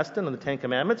Charlton Heston on the Ten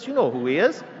Commandments. You know who he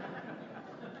is.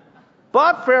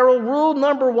 Bob Farrell, rule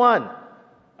number 1.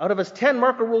 Out of his 10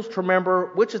 market rules to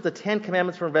remember, which is the 10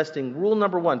 Commandments for investing, rule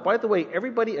number 1. By the way,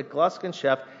 everybody at Gluskin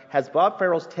Chef has Bob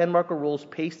Farrell's 10 market rules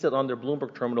pasted on their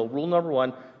Bloomberg terminal. Rule number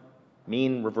 1,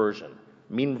 mean reversion.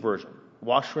 Mean reversion.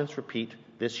 Wash, rinse, repeat.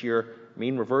 This year,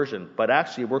 mean reversion. But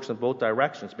actually, it works in both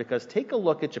directions, because take a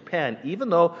look at Japan. Even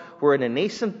though we're in a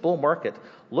nascent bull market,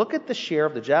 look at the share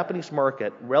of the Japanese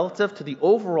market relative to the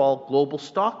overall global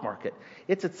stock market.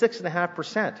 It's at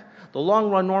 6.5%. The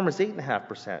long-run norm is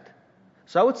 8.5%.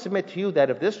 So I would submit to you that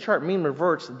if this chart mean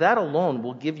reverts, that alone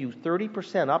will give you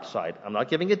 30% upside. I'm not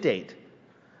giving a date,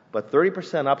 but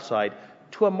 30% upside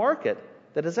to a market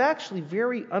that is actually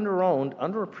very underowned,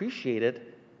 underappreciated,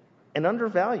 and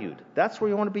undervalued. That's where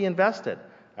you want to be invested.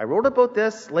 I wrote about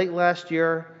this late last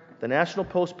year. The National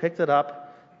Post picked it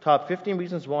up. Top 15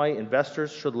 reasons why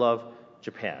investors should love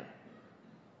Japan.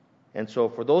 And so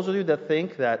for those of you that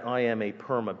think that I am a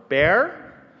perma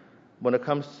bear, when it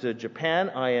comes to Japan,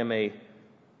 I am a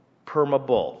perma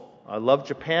bull. I love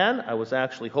Japan. I was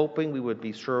actually hoping we would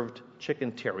be served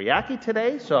chicken teriyaki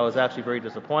today, so I was actually very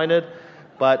disappointed.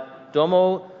 But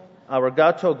domo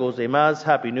arigato gozaimasu,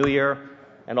 Happy New Year,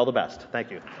 and all the best.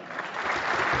 Thank you.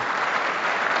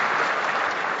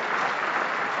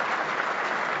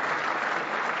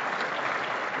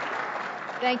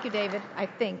 Thank you, David, I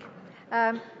think.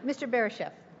 Mr.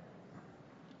 Barishev.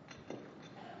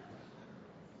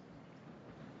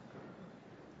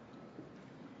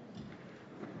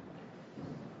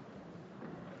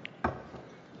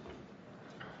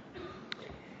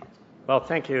 Well,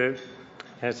 thank you.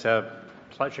 It's a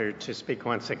pleasure to speak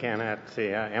once again at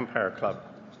the Empire Club.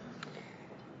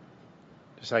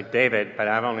 Just like David, but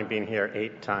I've only been here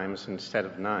 8 times instead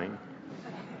of 9.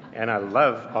 And I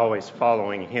love always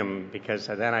following him, because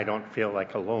then I don't feel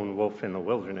like a lone wolf in the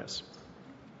wilderness.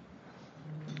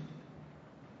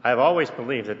 I've always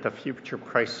believed that the future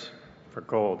price for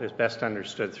gold is best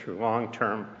understood through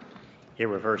long-term,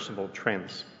 irreversible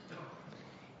trends.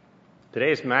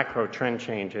 Today's macro trend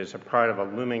changes are part of a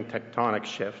looming tectonic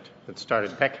shift that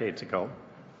started decades ago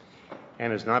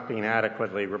and is not being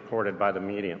adequately reported by the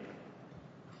media.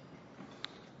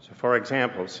 So, for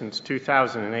example, since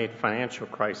 2008 financial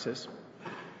crisis,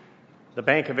 the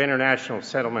Bank of International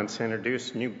Settlements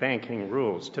introduced new banking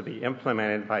rules to be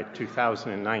implemented by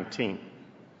 2019.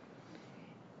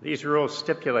 These rules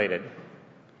stipulated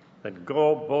that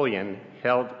gold bullion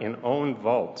held in owned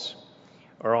vaults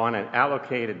or on an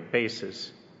allocated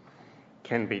basis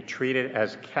can be treated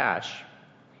as cash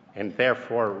and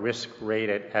therefore risk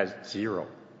rated as 0.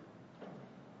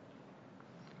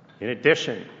 In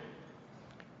addition,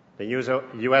 the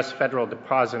U.S. Federal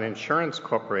Deposit Insurance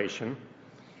Corporation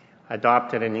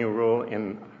adopted a new rule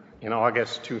in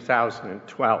August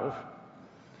 2012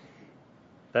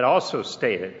 that also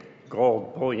stated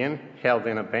gold bullion held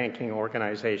in a banking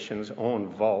organization's own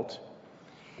vault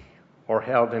or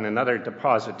held in another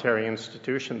depository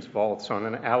institution's vaults on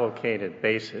an allocated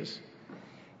basis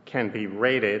can be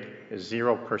rated as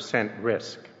 0%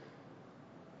 risk.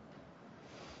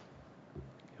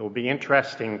 It will be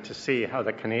interesting to see how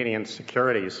the Canadian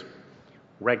securities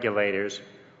regulators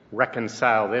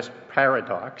reconcile this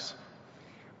paradox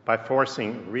by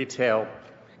forcing retail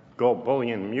gold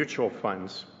bullion mutual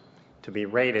funds to be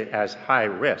rated as high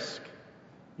risk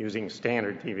using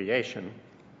standard deviation,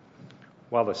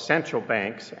 while the central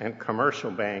banks and commercial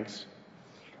banks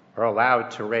are allowed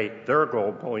to rate their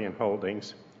gold bullion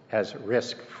holdings as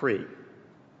risk-free.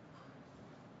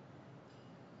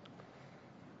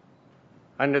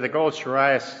 Under the Gold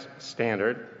Sharia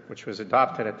standard, which was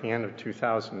adopted at the end of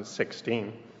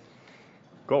 2016,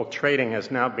 Gold trading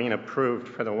has now been approved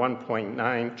for the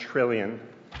 1.9 trillion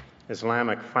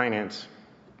Islamic finance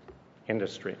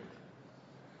industry.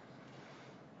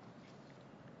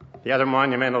 The other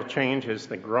monumental change is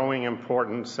the growing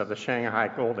importance of the Shanghai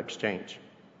Gold Exchange.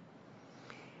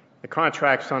 The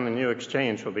contracts on the new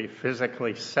exchange will be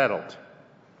physically settled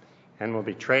and will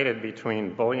be traded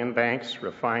between bullion banks,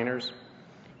 refiners,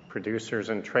 producers,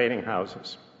 and trading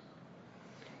houses.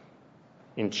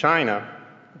 In China,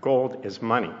 gold is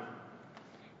money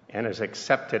and is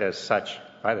accepted as such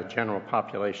by the general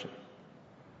population.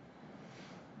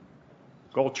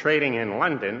 Gold trading in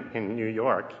London, in New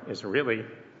York, is really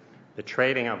the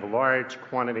trading of large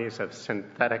quantities of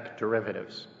synthetic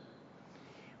derivatives,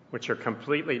 which are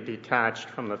completely detached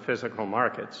from the physical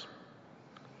markets,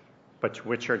 but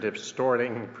which are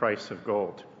distorting the price of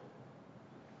gold.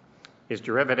 These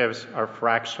derivatives are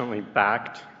fractionally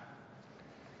backed,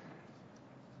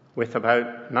 with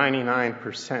about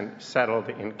 99% settled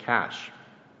in cash.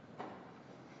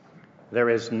 There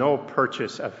is no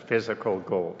purchase of physical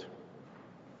gold.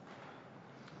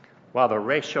 While the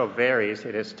ratio varies,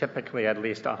 it is typically at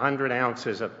least 100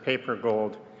 ounces of paper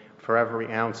gold for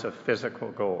every ounce of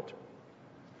physical gold.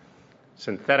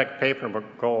 Synthetic paper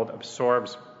gold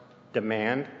absorbs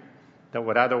demand that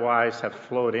would otherwise have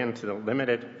flowed into the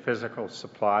limited physical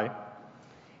supply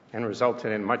and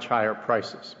resulted in much higher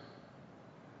prices.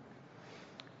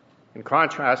 In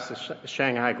contrast, the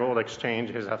Shanghai Gold Exchange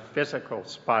is a physical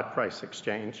spot price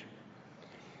exchange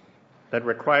that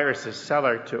requires the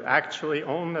seller to actually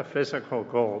own the physical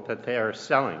gold that they are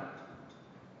selling.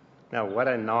 Now, what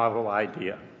a novel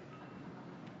idea.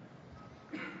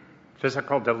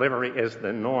 Physical delivery is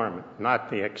the norm, not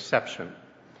the exception.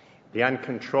 The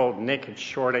uncontrolled naked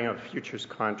shorting of futures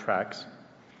contracts,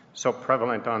 so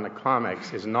prevalent on the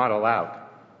COMEX, is not allowed.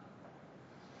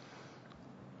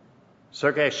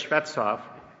 Sergei Shvetsov,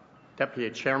 deputy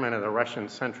chairman of the Russian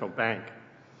Central Bank,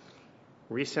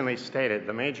 recently stated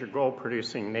the major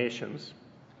gold-producing nations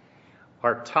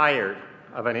are tired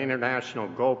of an international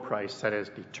gold price that is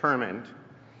determined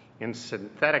in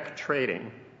synthetic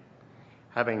trading,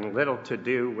 having little to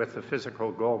do with the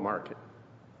physical gold market.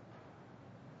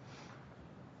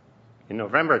 In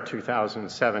November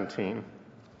 2017,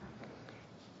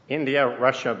 India,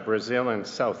 Russia, Brazil, and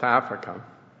South Africa,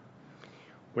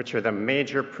 which are the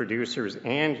major producers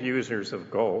and users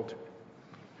of gold,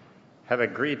 have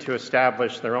agreed to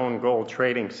establish their own gold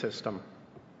trading system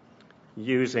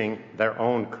using their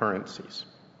own currencies.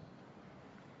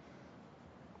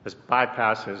 This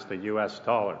bypasses the US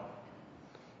dollar,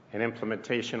 and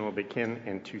implementation will begin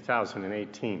in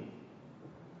 2018.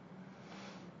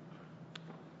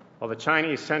 While the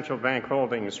Chinese central bank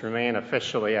holdings remain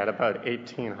officially at about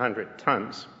 1,800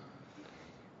 tons,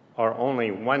 or only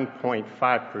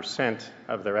 1.5%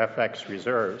 of their FX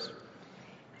reserves,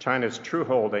 China's true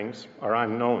holdings are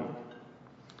unknown,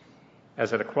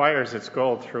 as it acquires its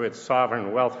gold through its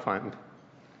sovereign wealth fund,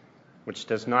 which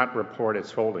does not report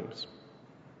its holdings.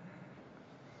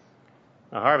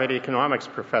 A Harvard economics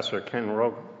professor, Ken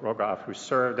Rogoff, who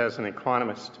served as an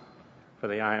economist for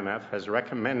the IMF, has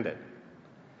recommended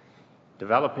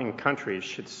developing countries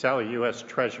should sell U.S.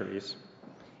 treasuries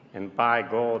and buy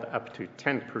gold up to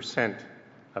 10%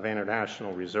 of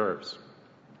international reserves.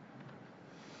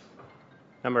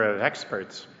 A number of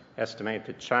experts estimate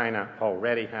that China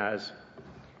already has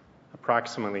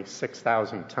approximately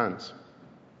 6,000 tons.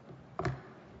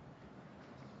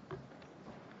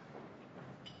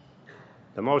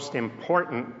 The most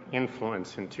important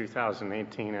influence in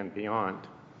 2018 and beyond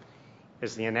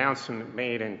is the announcement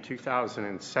made in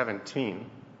 2017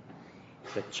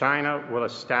 that China will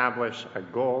establish a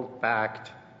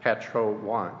gold-backed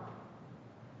petro-yuan.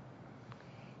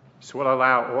 This will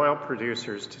allow oil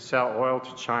producers to sell oil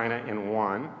to China in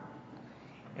yuan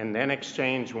and then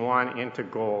exchange yuan into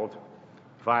gold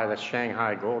via the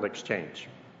Shanghai Gold Exchange.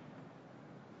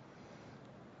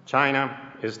 China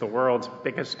is the world's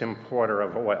biggest importer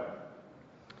of oil,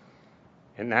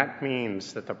 and that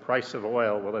means that the price of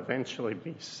oil will eventually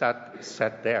be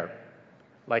set there,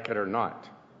 like it or not.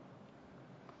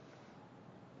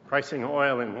 Pricing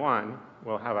oil in yuan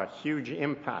will have a huge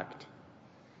impact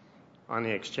on the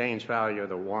exchange value of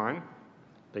the yuan,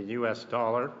 the US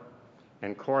dollar,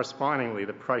 and correspondingly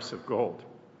the price of gold.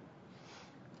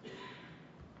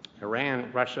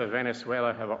 Iran, Russia,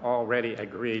 Venezuela have already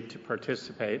agreed to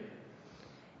participate,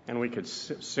 and we could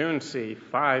soon see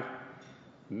 5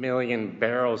 million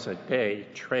barrels a day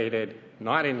traded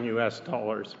not in US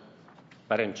dollars,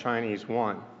 but in Chinese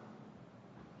yuan.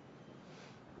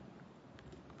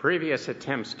 Previous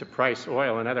attempts to price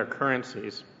oil in other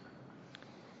currencies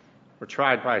were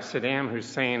tried by Saddam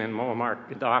Hussein and Muammar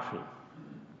Gaddafi,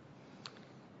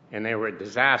 and they were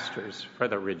disasters for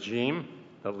the regime,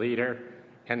 the leader,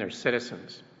 and their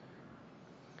citizens.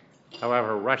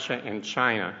 However, Russia and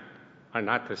China are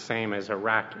not the same as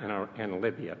Iraq and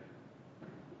Libya.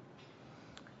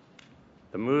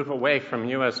 The move away from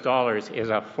US dollars is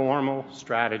a formal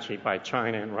strategy by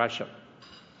China and Russia,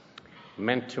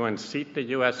 meant to unseat the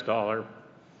US dollar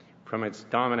from its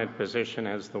dominant position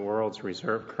as the world's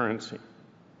reserve currency.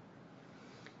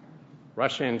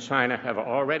 Russia and China have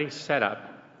already set up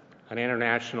an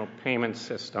international payment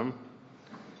system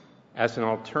as an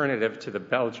alternative to the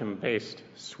Belgium-based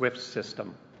SWIFT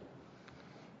system,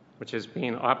 which has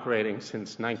been operating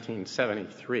since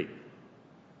 1973.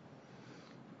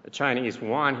 The Chinese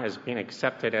yuan has been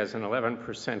accepted as an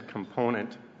 11%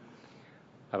 component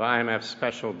of IMF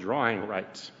special drawing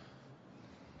rights,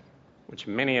 which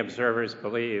many observers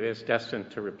believe is destined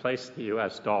to replace the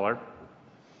US dollar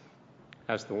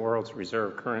as the world's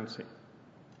reserve currency.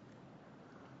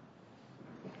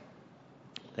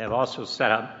 They have also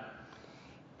set up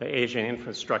the Asian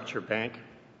Infrastructure Bank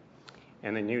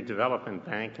and the New Development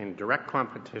Bank in direct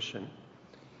competition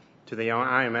to the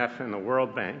IMF and the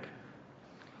World Bank,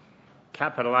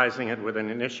 capitalizing it with an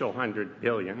initial $100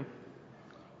 billion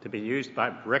to be used by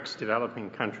BRICS developing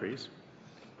countries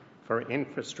for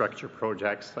infrastructure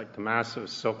projects like the massive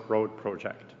Silk Road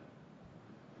project.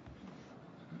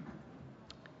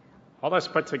 All this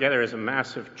put together is a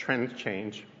massive trend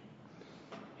change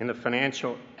in the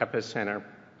financial epicenter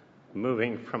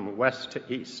moving from west to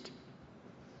east,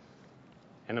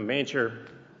 and a major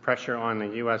pressure on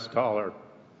the US dollar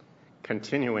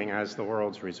continuing as the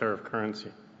world's reserve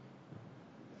currency.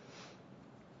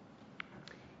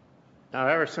 Now,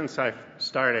 ever since I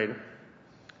started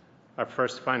our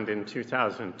first fund in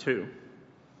 2002,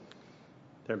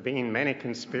 there have been many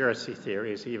conspiracy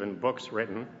theories, even books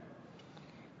written,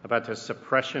 about the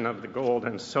suppression of the gold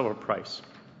and silver price.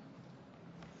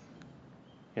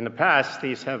 In the past,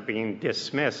 these have been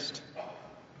dismissed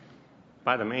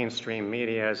by the mainstream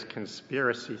media as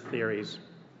conspiracy theories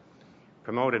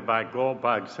promoted by gold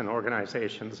bugs and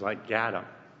organizations like GATA.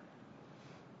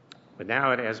 But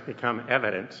now it has become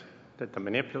evident that the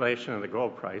manipulation of the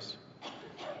gold price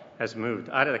has moved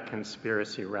out of the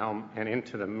conspiracy realm and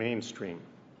into the mainstream.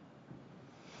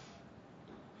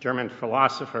 German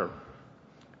philosopher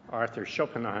Arthur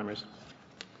Schopenhauer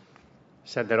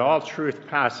said that all truth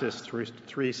passes through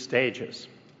three stages.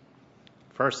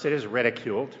 First, it is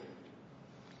ridiculed.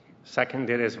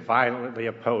 Second, it is violently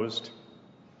opposed.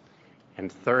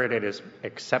 And third, it is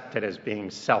accepted as being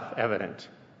self-evident.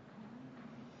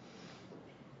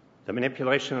 The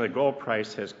manipulation of the gold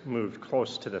price has moved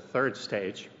close to the third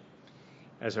stage,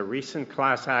 as a recent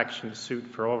class action suit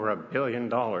for over $1 billion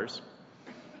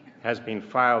has been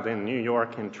filed in New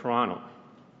York and Toronto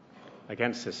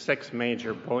against the 6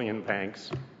 major bullion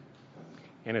banks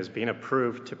and has been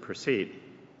approved to proceed.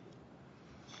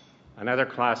 Another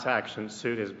class action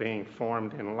suit is being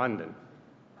formed in London.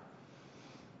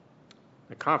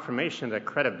 The confirmation of the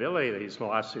credibility of these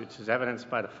lawsuits is evidenced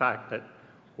by the fact that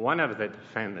one of the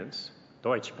defendants,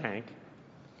 Deutsche Bank,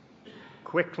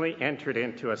 quickly entered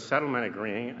into a settlement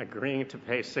agreeing to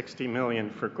pay $60 million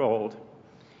for gold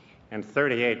and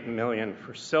 $38 million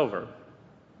for silver,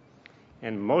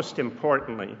 and most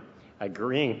importantly,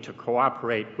 agreeing to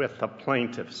cooperate with the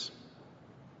plaintiffs.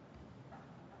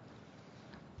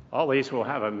 All these will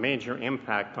have a major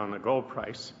impact on the gold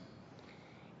price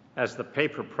as the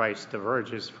paper price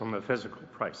diverges from the physical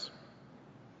price.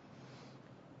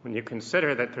 When you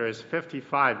consider that there is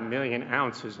 55 million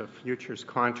ounces of futures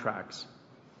contracts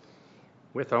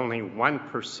with only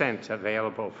 1%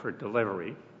 available for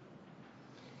delivery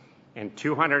and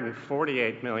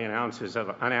 248 million ounces of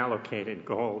unallocated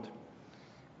gold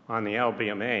on the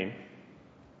LBMA,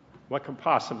 what could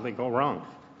possibly go wrong?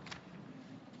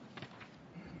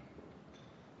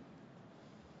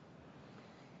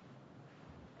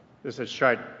 This is a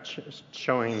chart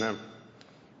showing the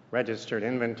registered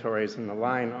inventories, and the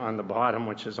line on the bottom,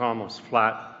 which is almost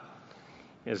flat,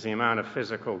 is the amount of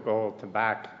physical gold to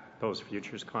back those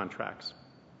futures contracts.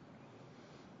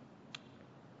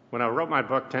 When I wrote my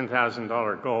book,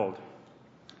 $10,000 Gold,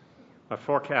 my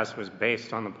forecast was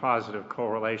based on the positive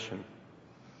correlation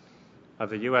of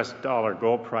the US dollar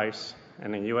gold price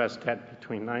and the US debt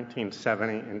between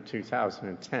 1970 and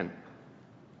 2010.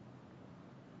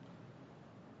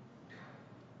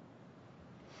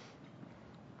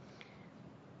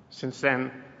 Since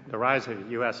then, the rise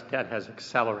of US debt has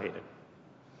accelerated,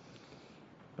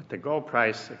 but the gold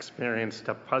price experienced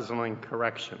a puzzling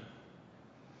correction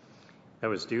that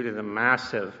was due to the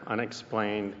massive,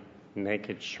 unexplained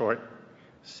naked short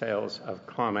sales of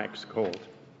COMEX gold.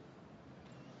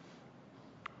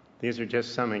 These are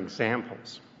just some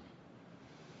examples.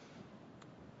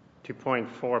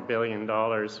 $2.4 billion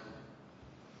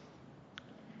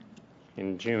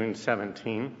in June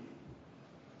 17,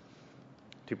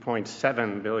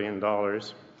 $2.7 billion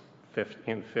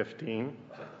in 15,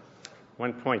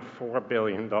 $1.4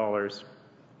 billion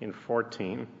in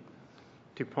 14,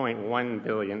 $2.1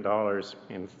 billion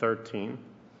in 13,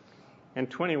 and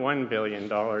 $21 billion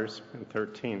in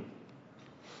 13.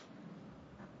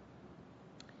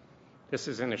 This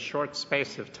is in a short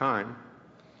space of time,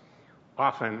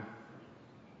 often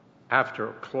after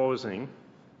closing,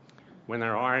 when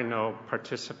there are no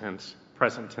participants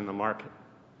present in the market.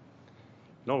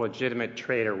 No legitimate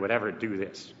trader would ever do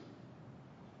this.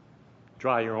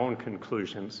 Draw your own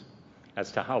conclusions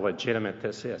as to how legitimate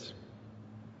this is.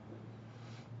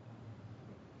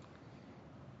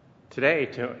 Today,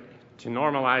 to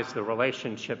normalize the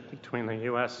relationship between the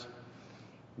U.S.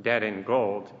 debt and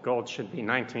gold should be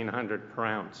 $1,900 per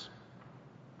ounce.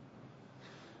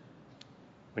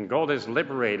 When gold is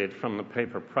liberated from the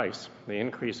paper price, the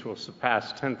increase will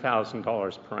surpass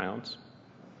 $10,000 per ounce.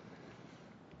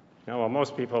 Now, while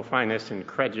most people find this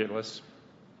incredulous,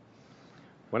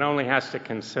 one only has to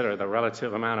consider the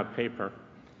relative amount of paper,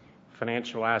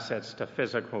 financial assets to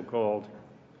physical gold,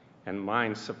 and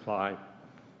mine supply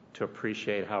to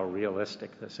appreciate how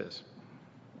realistic this is.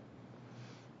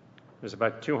 There's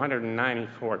about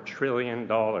 $294 trillion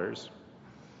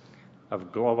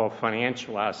of global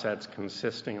financial assets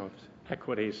consisting of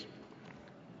equities,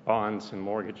 bonds, and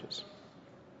mortgages.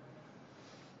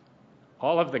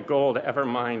 All of the gold ever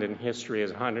mined in history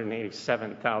is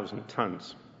 187,000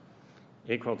 tons,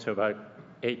 equal to about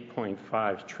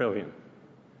 8.5 trillion.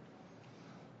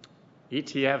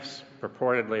 ETFs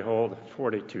purportedly hold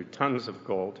 42 tons of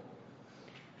gold.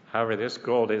 However, this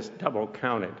gold is double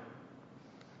counted,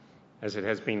 as it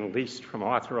has been leased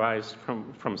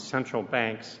from central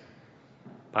banks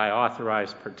by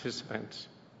authorized participants,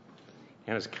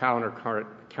 and as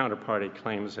counterparty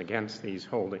claims against these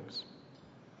holdings.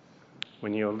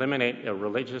 When you eliminate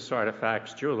religious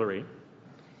artifacts, jewelry,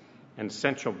 and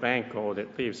central bank gold,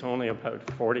 it leaves only about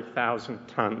 40,000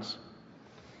 tons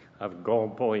of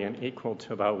gold bullion, equal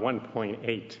to about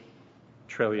 $1.8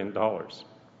 trillion.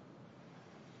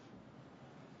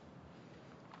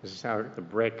 This is how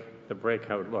the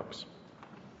breakout looks.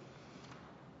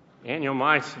 Annual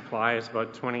mine supply is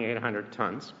about 2,800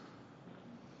 tons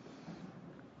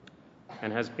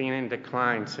and has been in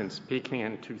decline since peaking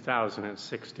in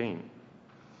 2016.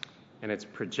 And it's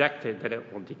projected that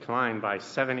it will decline by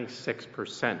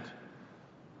 76%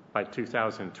 by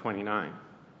 2029.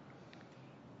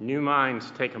 New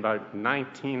mines take about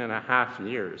 19 and a half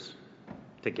years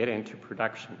to get into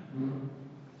production.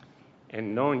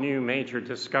 And no new major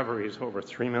discoveries over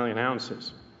 3 million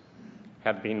ounces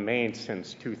have been made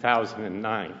since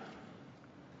 2009.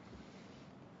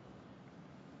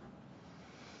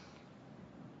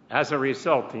 As a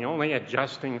result, the only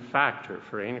adjusting factor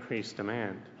for increased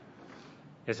demand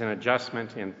is an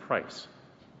adjustment in price.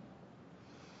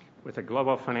 With the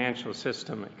global financial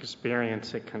system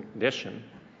experiencing a condition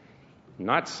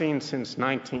not seen since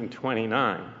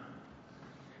 1929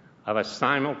 of a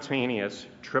simultaneous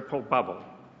triple bubble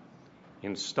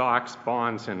in stocks,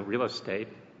 bonds, and real estate,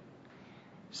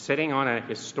 sitting on a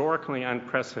historically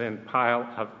unprecedented pile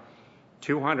of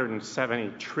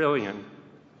 $270 trillion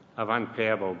of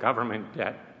unpayable government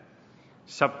debt,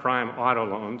 subprime auto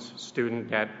loans, student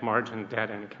debt, margin debt,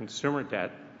 and consumer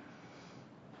debt,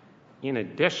 in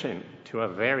addition to a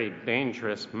very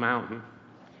dangerous mountain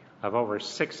of over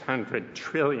 $600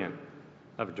 trillion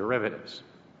of derivatives.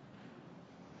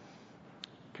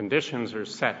 Conditions are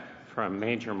set for a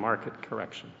major market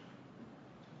correction.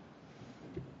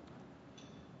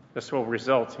 This will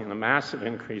result in a massive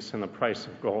increase in the price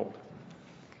of gold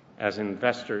as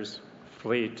investors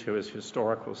flee to its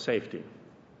historical safety.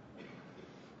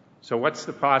 So what's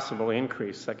the possible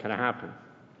increase that can happen?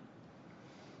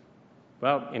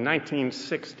 Well, in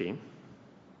 1960,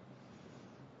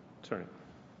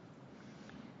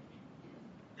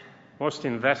 most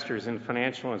investors in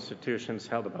financial institutions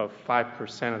held about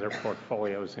 5% of their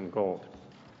portfolios in gold.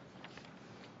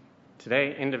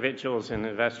 Today, individuals and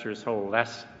investors hold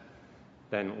less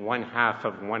than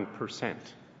 0.5%.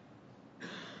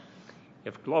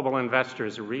 If global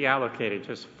investors reallocated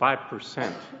just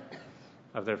 5%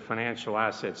 of their financial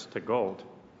assets to gold,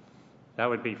 that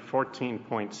would be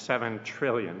 $14.7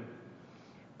 trillion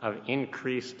of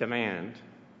increased demand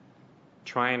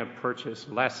trying to purchase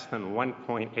less than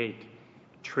 $1.8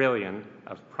 trillion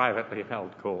of privately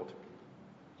held gold.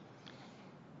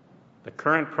 the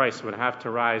current price would have to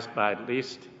rise by at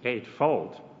least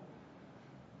eightfold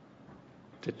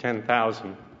to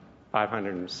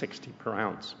 $10,560 per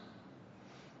ounce.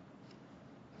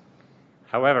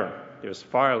 However, there's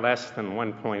far less than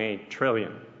 1.8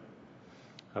 trillion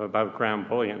of above-ground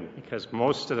bullion because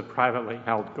most of the privately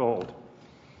held gold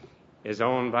is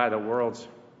owned by the world's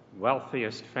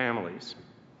wealthiest families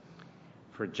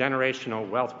for generational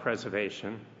wealth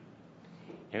preservation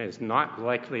and is not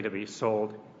likely to be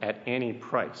sold at any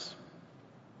price.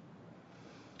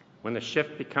 When the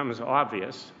shift becomes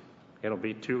obvious, it'll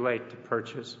be too late to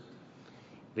purchase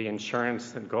the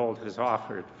insurance that gold has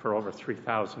offered for over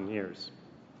 3,000 years.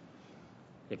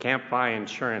 You can't buy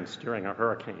insurance during a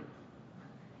hurricane.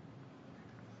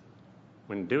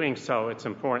 When doing so, it's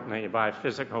important that you buy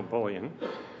physical bullion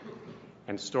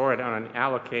and store it on an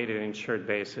allocated insured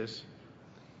basis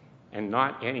and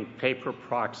not any paper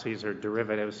proxies or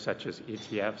derivatives such as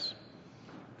ETFs,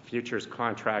 futures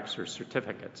contracts, or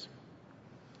certificates.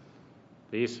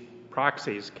 These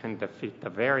proxies can defeat the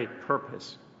very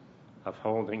purpose of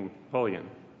holding bullion,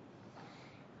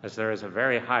 as there is a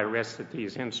very high risk that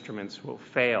these instruments will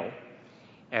fail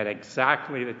at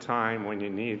exactly the time when you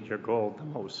need your gold the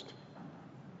most.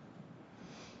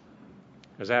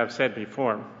 As I have said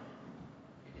before,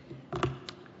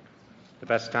 the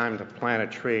best time to plant a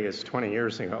tree is 20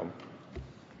 years ago.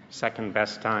 Second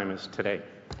best time is today.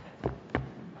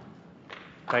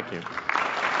 Thank you.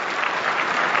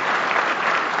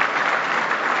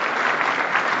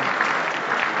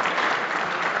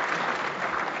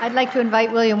 I'd like to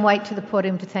invite William White to the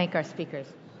podium to thank our speakers.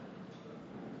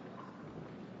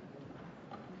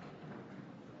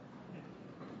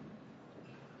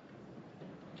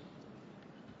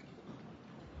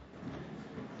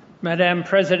 Madam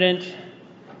President,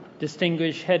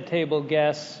 distinguished head table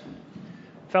guests,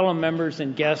 fellow members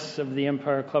and guests of the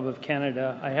Empire Club of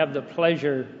Canada, I have the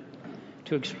pleasure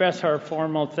to express our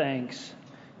formal thanks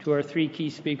to our three key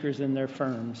speakers and their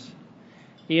firms.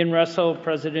 Ian Russell,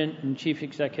 President and Chief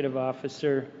Executive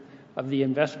Officer of the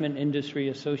Investment Industry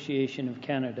Association of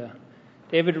Canada.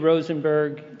 David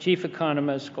Rosenberg, Chief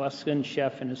Economist, Gluskin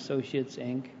Sheff and Associates,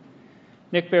 Inc.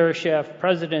 Nick Bereshef,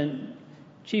 President,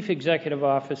 Chief Executive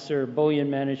Officer, Bullion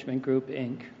Management Group,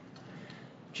 Inc.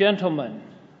 Gentlemen,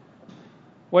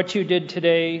 what you did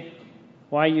today,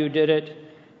 why you did it,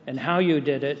 and how you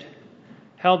did it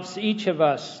helps each of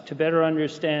us to better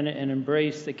understand and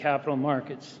embrace the capital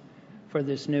markets for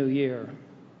this new year.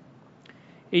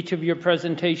 Each of your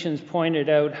presentations pointed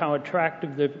out how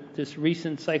attractive this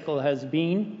recent cycle has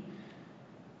been,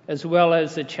 as well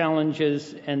as the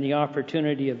challenges and the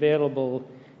opportunity available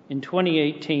in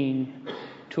 2018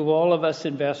 to all of us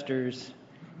investors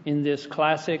in this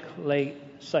classic late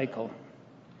cycle.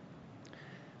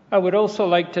 I would also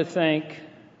like to thank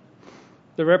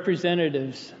the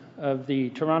representatives of the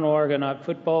Toronto Argonaut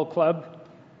Football Club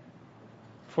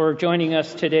for joining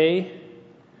us today,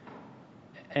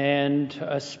 and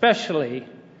especially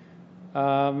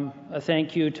a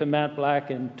thank you to Matt Black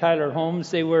and Tyler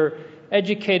Holmes. They were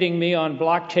educating me on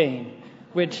blockchain,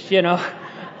 which,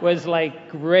 was like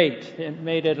great. It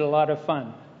made it a lot of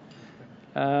fun.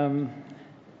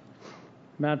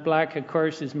 Matt Black, of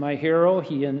course, is my hero.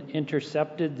 He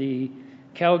intercepted the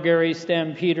Calgary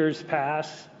Stampeders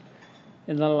pass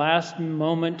in the last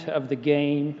moment of the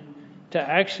game to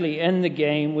actually end the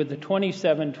game with a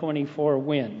 27-24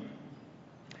 win.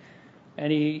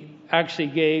 And he actually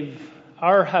gave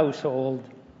our household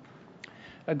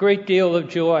a great deal of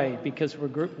joy because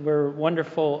we're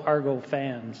wonderful Argo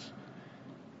fans.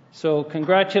 So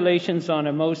congratulations on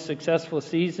a most successful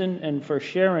season and for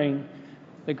sharing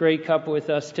the Grey Cup with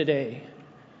us today.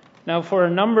 Now, for a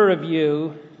number of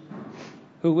you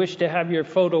who wish to have your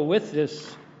photo with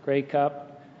this Grey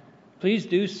Cup, please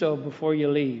do so before you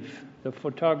leave. The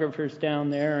photographer's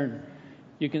down there, and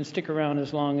you can stick around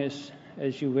as long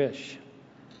as you wish.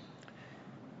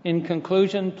 In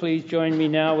conclusion, please join me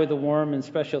now with a warm and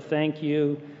special thank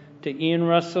you to Ian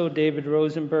Russell, David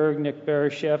Rosenberg, Nick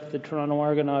Bereshef, the Toronto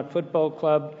Argonaut Football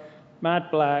Club, Matt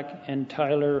Black, and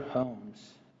Tyler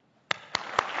Holmes.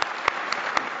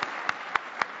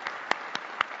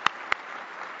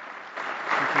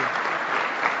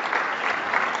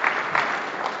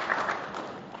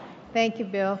 Thank you,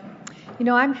 Bill.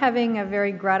 I'm having a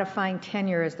very gratifying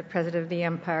tenure as the president of the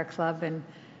Empire Club, and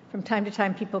from time to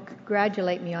time people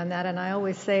congratulate me on that, and I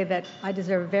always say that I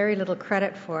deserve very little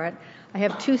credit for it. I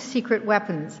have two secret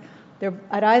weapons. They're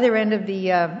at either end of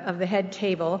the head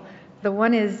table. The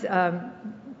one is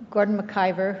Gordon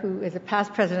McIver, who is a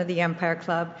past president of the Empire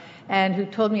Club, and who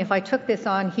told me if I took this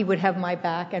on, he would have my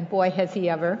back, and boy, has he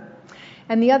ever.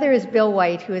 And the other is Bill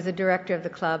White, who is a director of the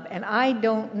club. And I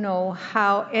don't know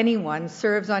how anyone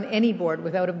serves on any board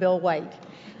without a Bill White.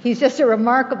 He's just a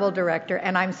remarkable director,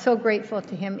 and I'm so grateful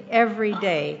to him every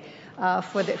day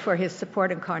for his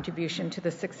support and contribution to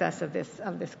the success of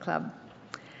this club.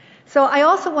 So I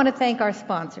also want to thank our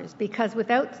sponsors, because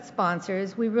without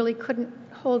sponsors, we really couldn't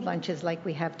hold lunches like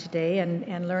we have today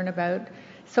and learn about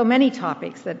so many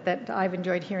topics that I've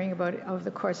enjoyed hearing about over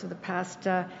the course of the past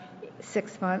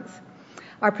 6 months.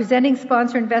 Our presenting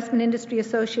sponsor, Investment Industry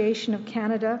Association of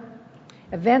Canada,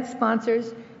 event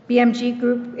sponsors, BMG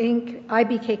Group Inc.,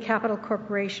 IBK Capital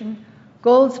Corporation,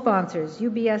 gold sponsors,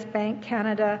 UBS Bank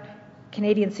Canada,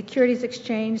 Canadian Securities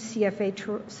Exchange,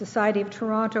 CFA Society of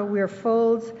Toronto, Weir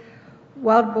Folds,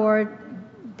 Wildboard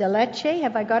de Leche,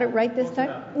 have I got it right this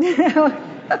time?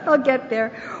 I'll get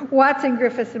there. Watson,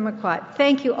 Griffiths, and McQuat.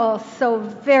 Thank you all so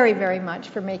very, very much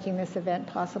for making this event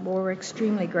possible. We're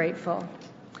extremely grateful.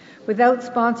 Without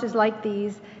sponsors like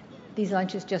these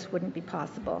lunches just wouldn't be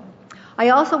possible. I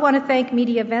also want to thank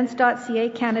MediaEvents.ca,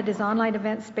 Canada's online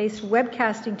event space, for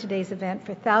webcasting today's event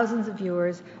for thousands of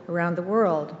viewers around the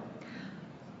world.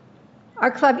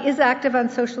 Our club is active on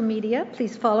social media.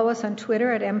 Please follow us on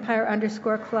Twitter at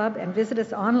Empire_Club and visit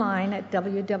us online at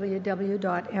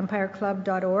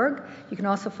www.empireclub.org. You can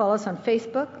also follow us on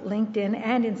Facebook, LinkedIn,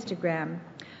 and Instagram.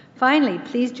 Finally,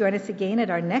 please join us again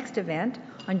at our next event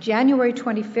on January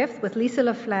 25th with Lisa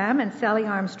Laflamme and Sally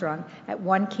Armstrong at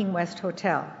 1 King West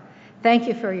Hotel. Thank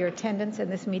you for your attendance,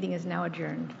 and this meeting is now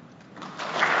adjourned.